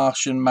of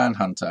Martian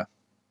Manhunter?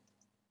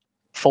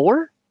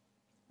 4?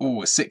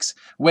 Oh, 6.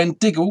 When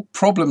Diggle,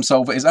 Problem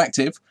Solver, is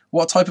active,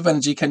 what type of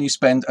energy can you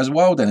spend as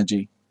wild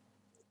energy?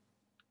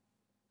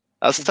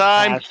 That's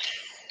time.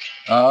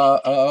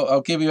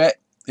 I'll give you it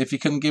if you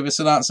can give us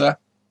an answer.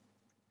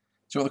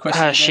 Do you want the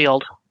question?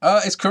 Shield.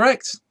 It's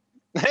correct.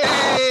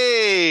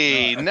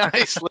 Hey,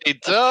 nicely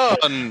done.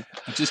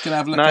 I'm just going to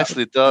have a look.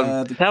 Nicely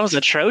done. That was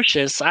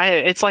atrocious.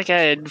 It's like I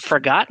had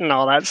forgotten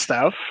all that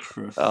stuff.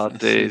 Oh,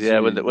 dude, yeah.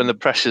 When the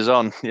pressure's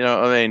on, you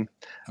know what I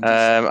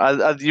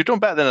mean. You've done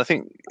better than I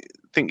think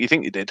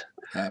you did.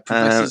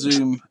 Professor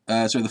Zoom.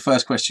 So the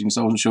first question, because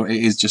I wasn't sure.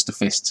 It is just a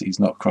fist.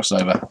 He's not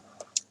crossover.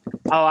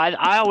 Oh,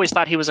 I always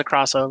thought he was a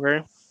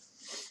crossover.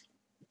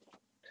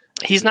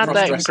 He's not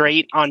that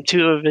great on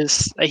 2 of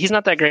his. He's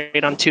not that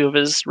great on 2 of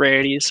his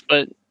rarities,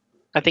 but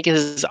I think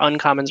his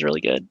uncommon's really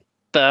good.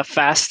 The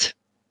fast.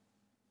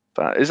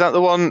 But is that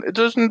the one?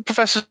 Doesn't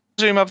Professor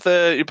Zoom have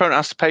your opponent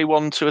has to pay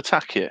 1 to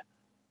attack you?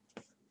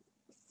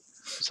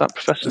 Is that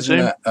Professor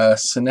Zoom?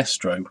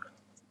 Sinestro.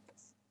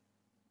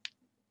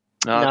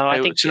 No,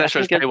 I think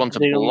Sinestro's pay 1 to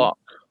block.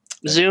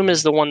 Zoom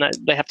is the one that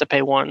they have to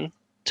pay 1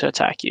 to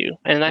attack you,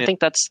 and I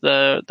think that's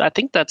the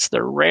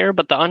rare,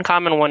 but the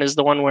uncommon one is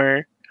the one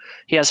where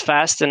he has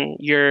fast and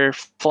your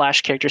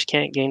flash characters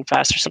can't gain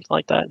fast or something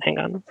like that. Hang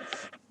on.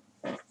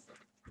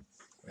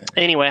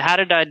 Anyway, how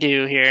did I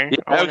do here?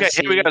 Yeah, okay,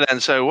 here we go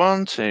then. So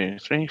 1, 2,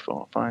 3,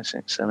 4, 5,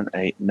 6, 7,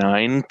 8,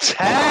 9,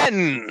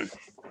 10.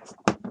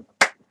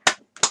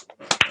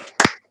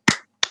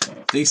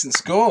 Decent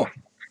score.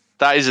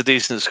 That is a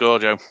decent score,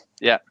 Joe.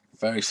 Yeah.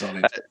 Very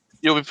solid.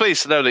 You'll be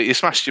pleased to know that you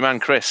smashed your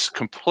man Chris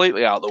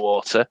completely out of the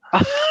water.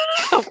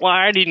 Well,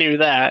 I already knew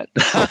that.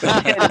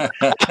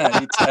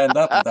 You turned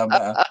up and done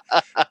better.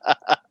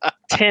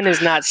 10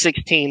 is not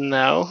 16,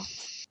 though. I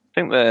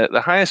think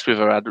the highest we've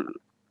ever had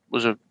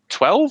was a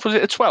 12. Was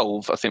it a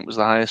 12? I think was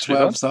the highest we've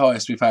had. 12's the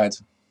highest we've had.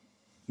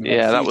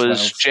 That was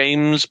 12s.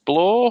 James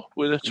Bloor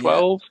with a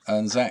 12. Yeah.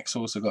 And Zach's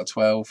also got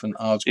 12, and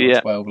Arj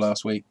got 12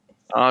 last week.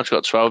 Arj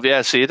got 12,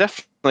 yeah. So you're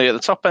definitely at the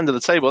top end of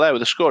the table there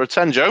with a score of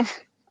 10, Joe.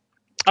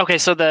 Okay,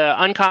 so the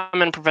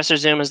uncommon Professor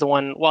Zoom is the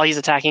one, while he's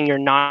attacking your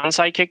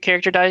non-sidekick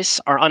character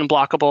dice, are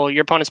unblockable.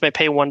 Your opponents may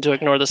pay 1 to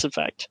ignore this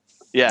effect.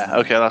 Yeah,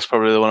 okay, that's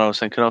probably the one I was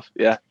thinking of.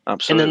 Yeah,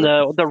 absolutely. And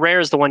then the rare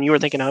is the one you were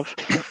thinking of.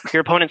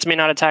 Your opponents may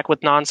not attack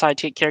with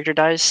non-sidekick character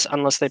dice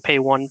unless they pay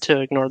 1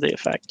 to ignore the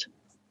effect.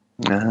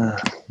 There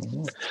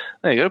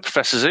you go,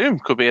 Professor Zoom.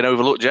 Could be an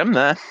overlooked gem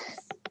there.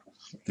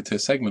 Get to a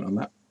segment on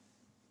that.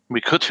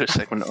 We could do a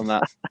segment on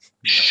that.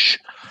 Shh.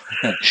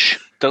 Shh.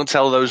 Don't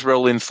tell those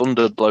Rolling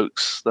Thunder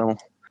blokes.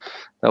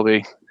 They'll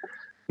be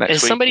next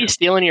Is week. somebody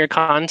stealing your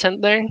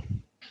content there?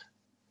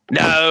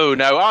 No.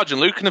 Arj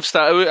and Lucan have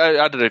started.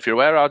 I don't know if you're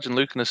aware. Arj and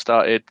Lucan have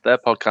started their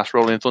podcast,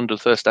 Rolling Thunder.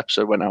 The first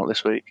episode went out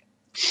this week.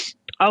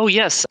 Oh,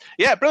 yes.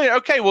 Yeah, brilliant.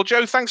 Okay, well,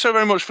 Joe, thanks so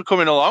very much for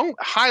coming along.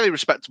 Highly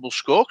respectable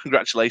score.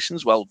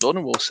 Congratulations. Well done.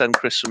 And we'll send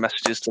Chris some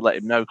messages to let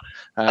him know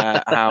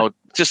how,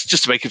 just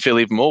to make him feel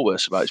even more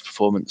worse about his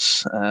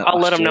performance. I'll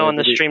let him know on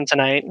the stream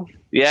tonight.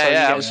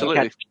 Yeah,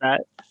 absolutely.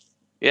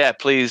 Yeah,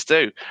 please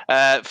do,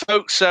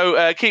 folks.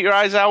 So keep your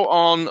eyes out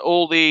on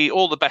all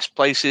the best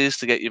places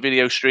to get your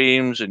video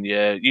streams and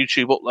your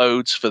YouTube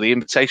uploads for the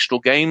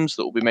invitational games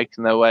that will be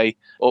making their way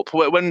up.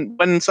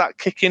 When's that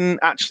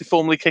actually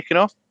formally kicking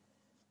off?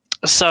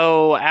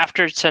 So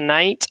after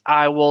tonight,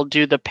 I will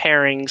do the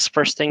pairings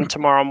first thing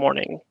tomorrow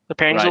morning. The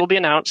pairings will be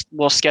announced.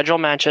 We'll schedule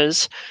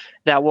matches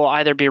that will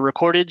either be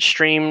recorded,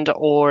 streamed,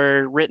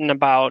 or written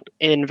about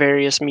in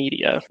various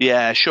media.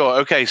 Yeah, sure.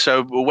 Okay,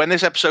 so when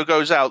this episode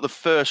goes out, the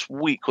first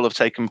week will have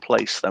taken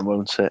place then,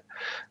 won't it?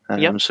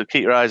 Yep. So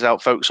keep your eyes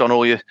out, folks, on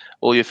all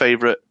your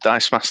favourite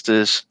Dice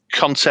Masters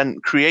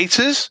content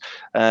creators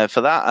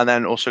for that, and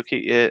then also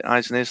keep your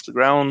eyes and ears to the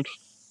ground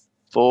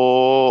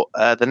for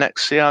the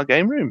next CR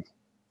Game Room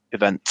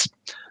event.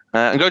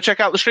 And go check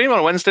out the stream on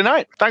a Wednesday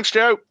night. Thanks,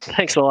 Joe.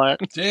 Thanks a lot.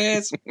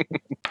 Cheers.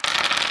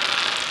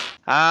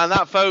 And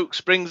that,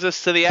 folks, brings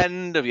us to the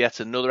end of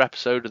yet another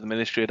episode of the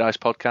Ministry of Dice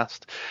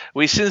podcast.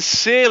 We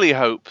sincerely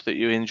hope that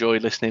you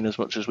enjoyed listening as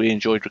much as we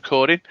enjoyed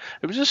recording.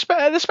 It was a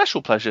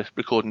special pleasure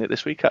recording it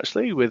this week,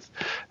 actually, with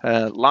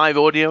live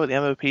audio at the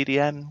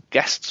MOPDM,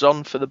 guests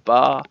on for the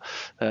bar,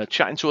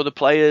 chatting to other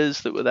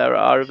players that were there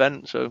at our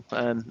event. So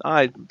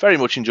I very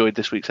much enjoyed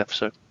this week's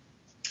episode.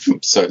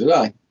 So did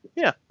I.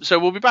 Yeah, so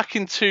we'll be back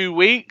in 2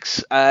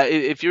 weeks.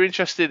 If you're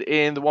interested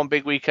in the One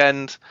Big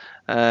Weekend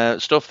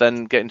stuff,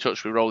 then get in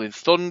touch with Rolling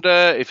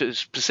Thunder. If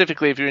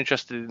you're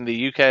interested in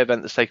the UK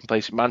event that's taking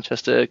place in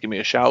Manchester, give me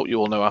a shout. You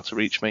all know how to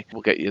reach me.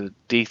 We'll get you the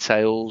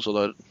details,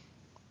 although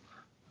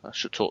I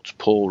should talk to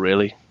Paul,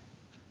 really.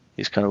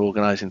 He's kind of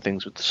organising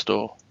things with the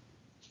store.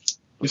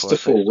 Mr.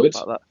 Forward.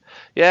 Like that.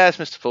 Yeah, it's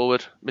Mr.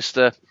 Forward.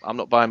 I'm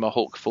not buying my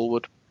Hulk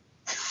Forward.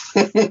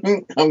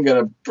 I'm going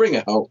to bring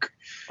a Hulk,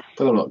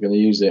 but I'm not going to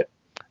use it.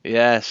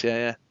 Yes,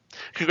 yeah.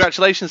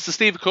 Congratulations to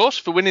Steve, of course,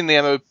 for winning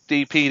the MOD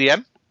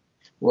PDM.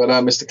 Well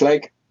done, Mr.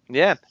 Clegg.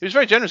 Yeah, he was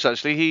very generous,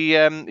 actually.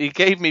 He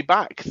gave me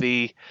back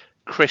the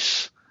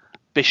Chris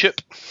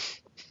Bishop,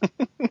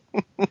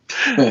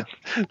 the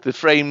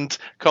framed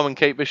common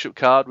Kate Bishop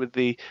card with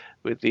the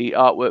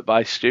artwork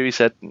by Stu. He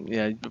said,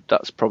 "Yeah,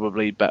 that's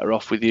probably better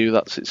off with you.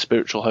 That's its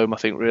spiritual home, I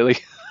think, really."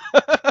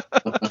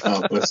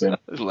 Oh, bless him.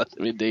 Bless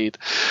him indeed.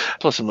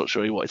 Plus, I'm not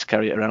sure he wanted to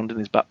carry it around in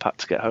his backpack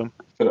to get home.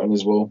 Put it on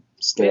his wall.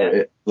 Stare at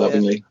it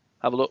lovingly. Yeah.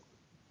 Have a look.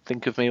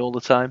 Think of me all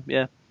the time.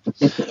 Yeah.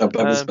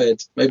 Above his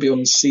bed. Maybe on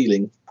the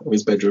ceiling of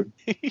his bedroom.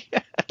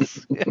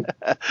 Yes.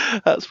 Yeah.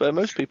 That's where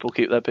most people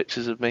keep their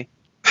pictures of me.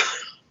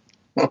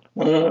 Except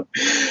my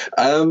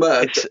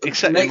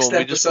mum,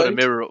 we just put a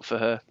mirror up for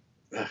her.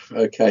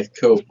 Okay,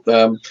 cool.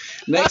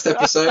 Next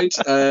episode,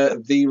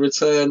 the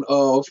return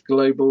of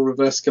Global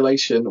Reverse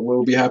Collation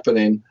will be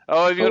happening.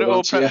 Oh, have you got it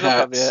all prepped up,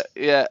 have you?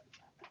 Yeah.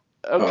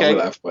 Okay. Oh,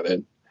 we'll have by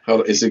then.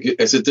 It's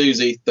a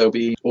doozy. There'll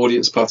be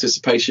audience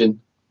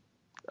participation.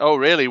 Oh,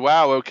 really?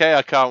 Wow. Okay,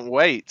 I can't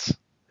wait.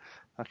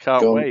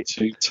 Gone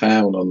to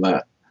town on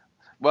that.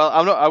 Well,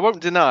 I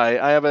won't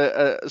deny. I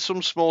have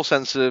some small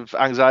sense of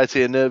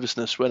anxiety and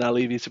nervousness when I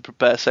leave you to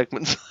prepare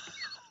segments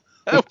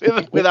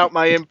without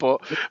my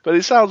input. But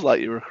it sounds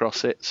like you're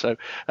across it. So,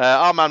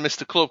 our man,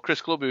 Mr. Club,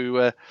 Chris Club,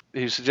 who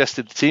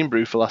suggested the team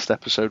brew for last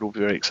episode, will be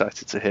very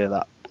excited to hear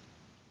that.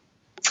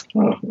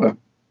 Oh, well,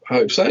 I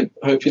hope so.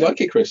 I hope you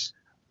like it, Chris.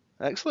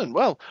 Excellent.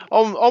 Well,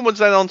 onwards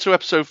then on to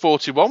episode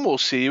 41. We'll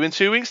see you in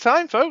 2 weeks'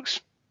 time, folks.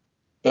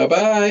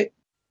 Bye-bye.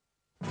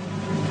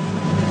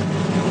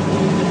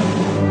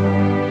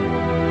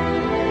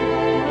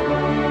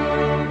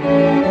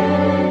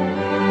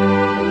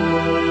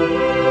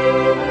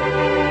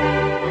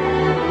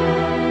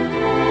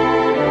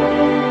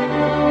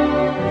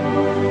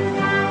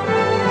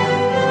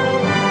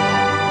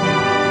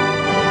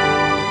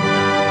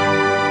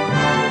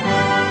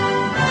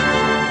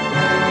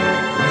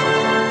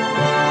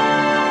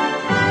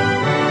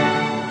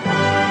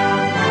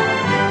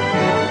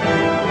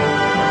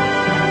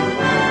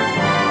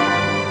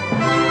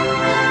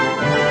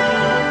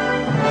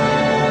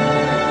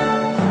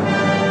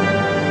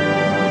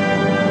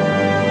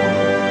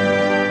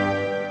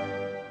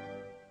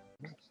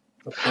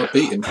 I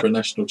beat him for a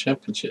national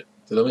championship.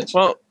 Did I mention?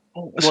 Well,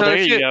 there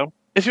you go.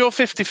 If you're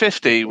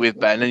 50-50 with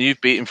Ben and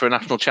you've beaten for a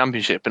national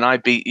championship and I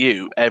beat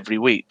you every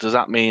week, does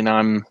that mean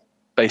I'm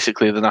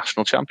basically the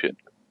national champion?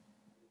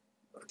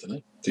 I don't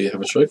know. Do you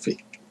have a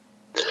trophy?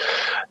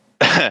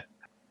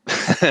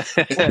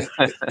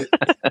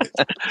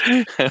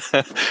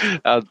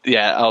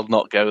 I'll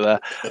not go there.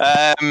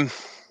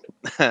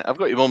 I've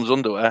got your mum's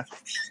underwear.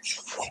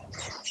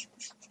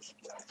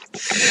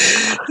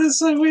 It's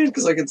so weird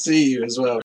because I can see you as well.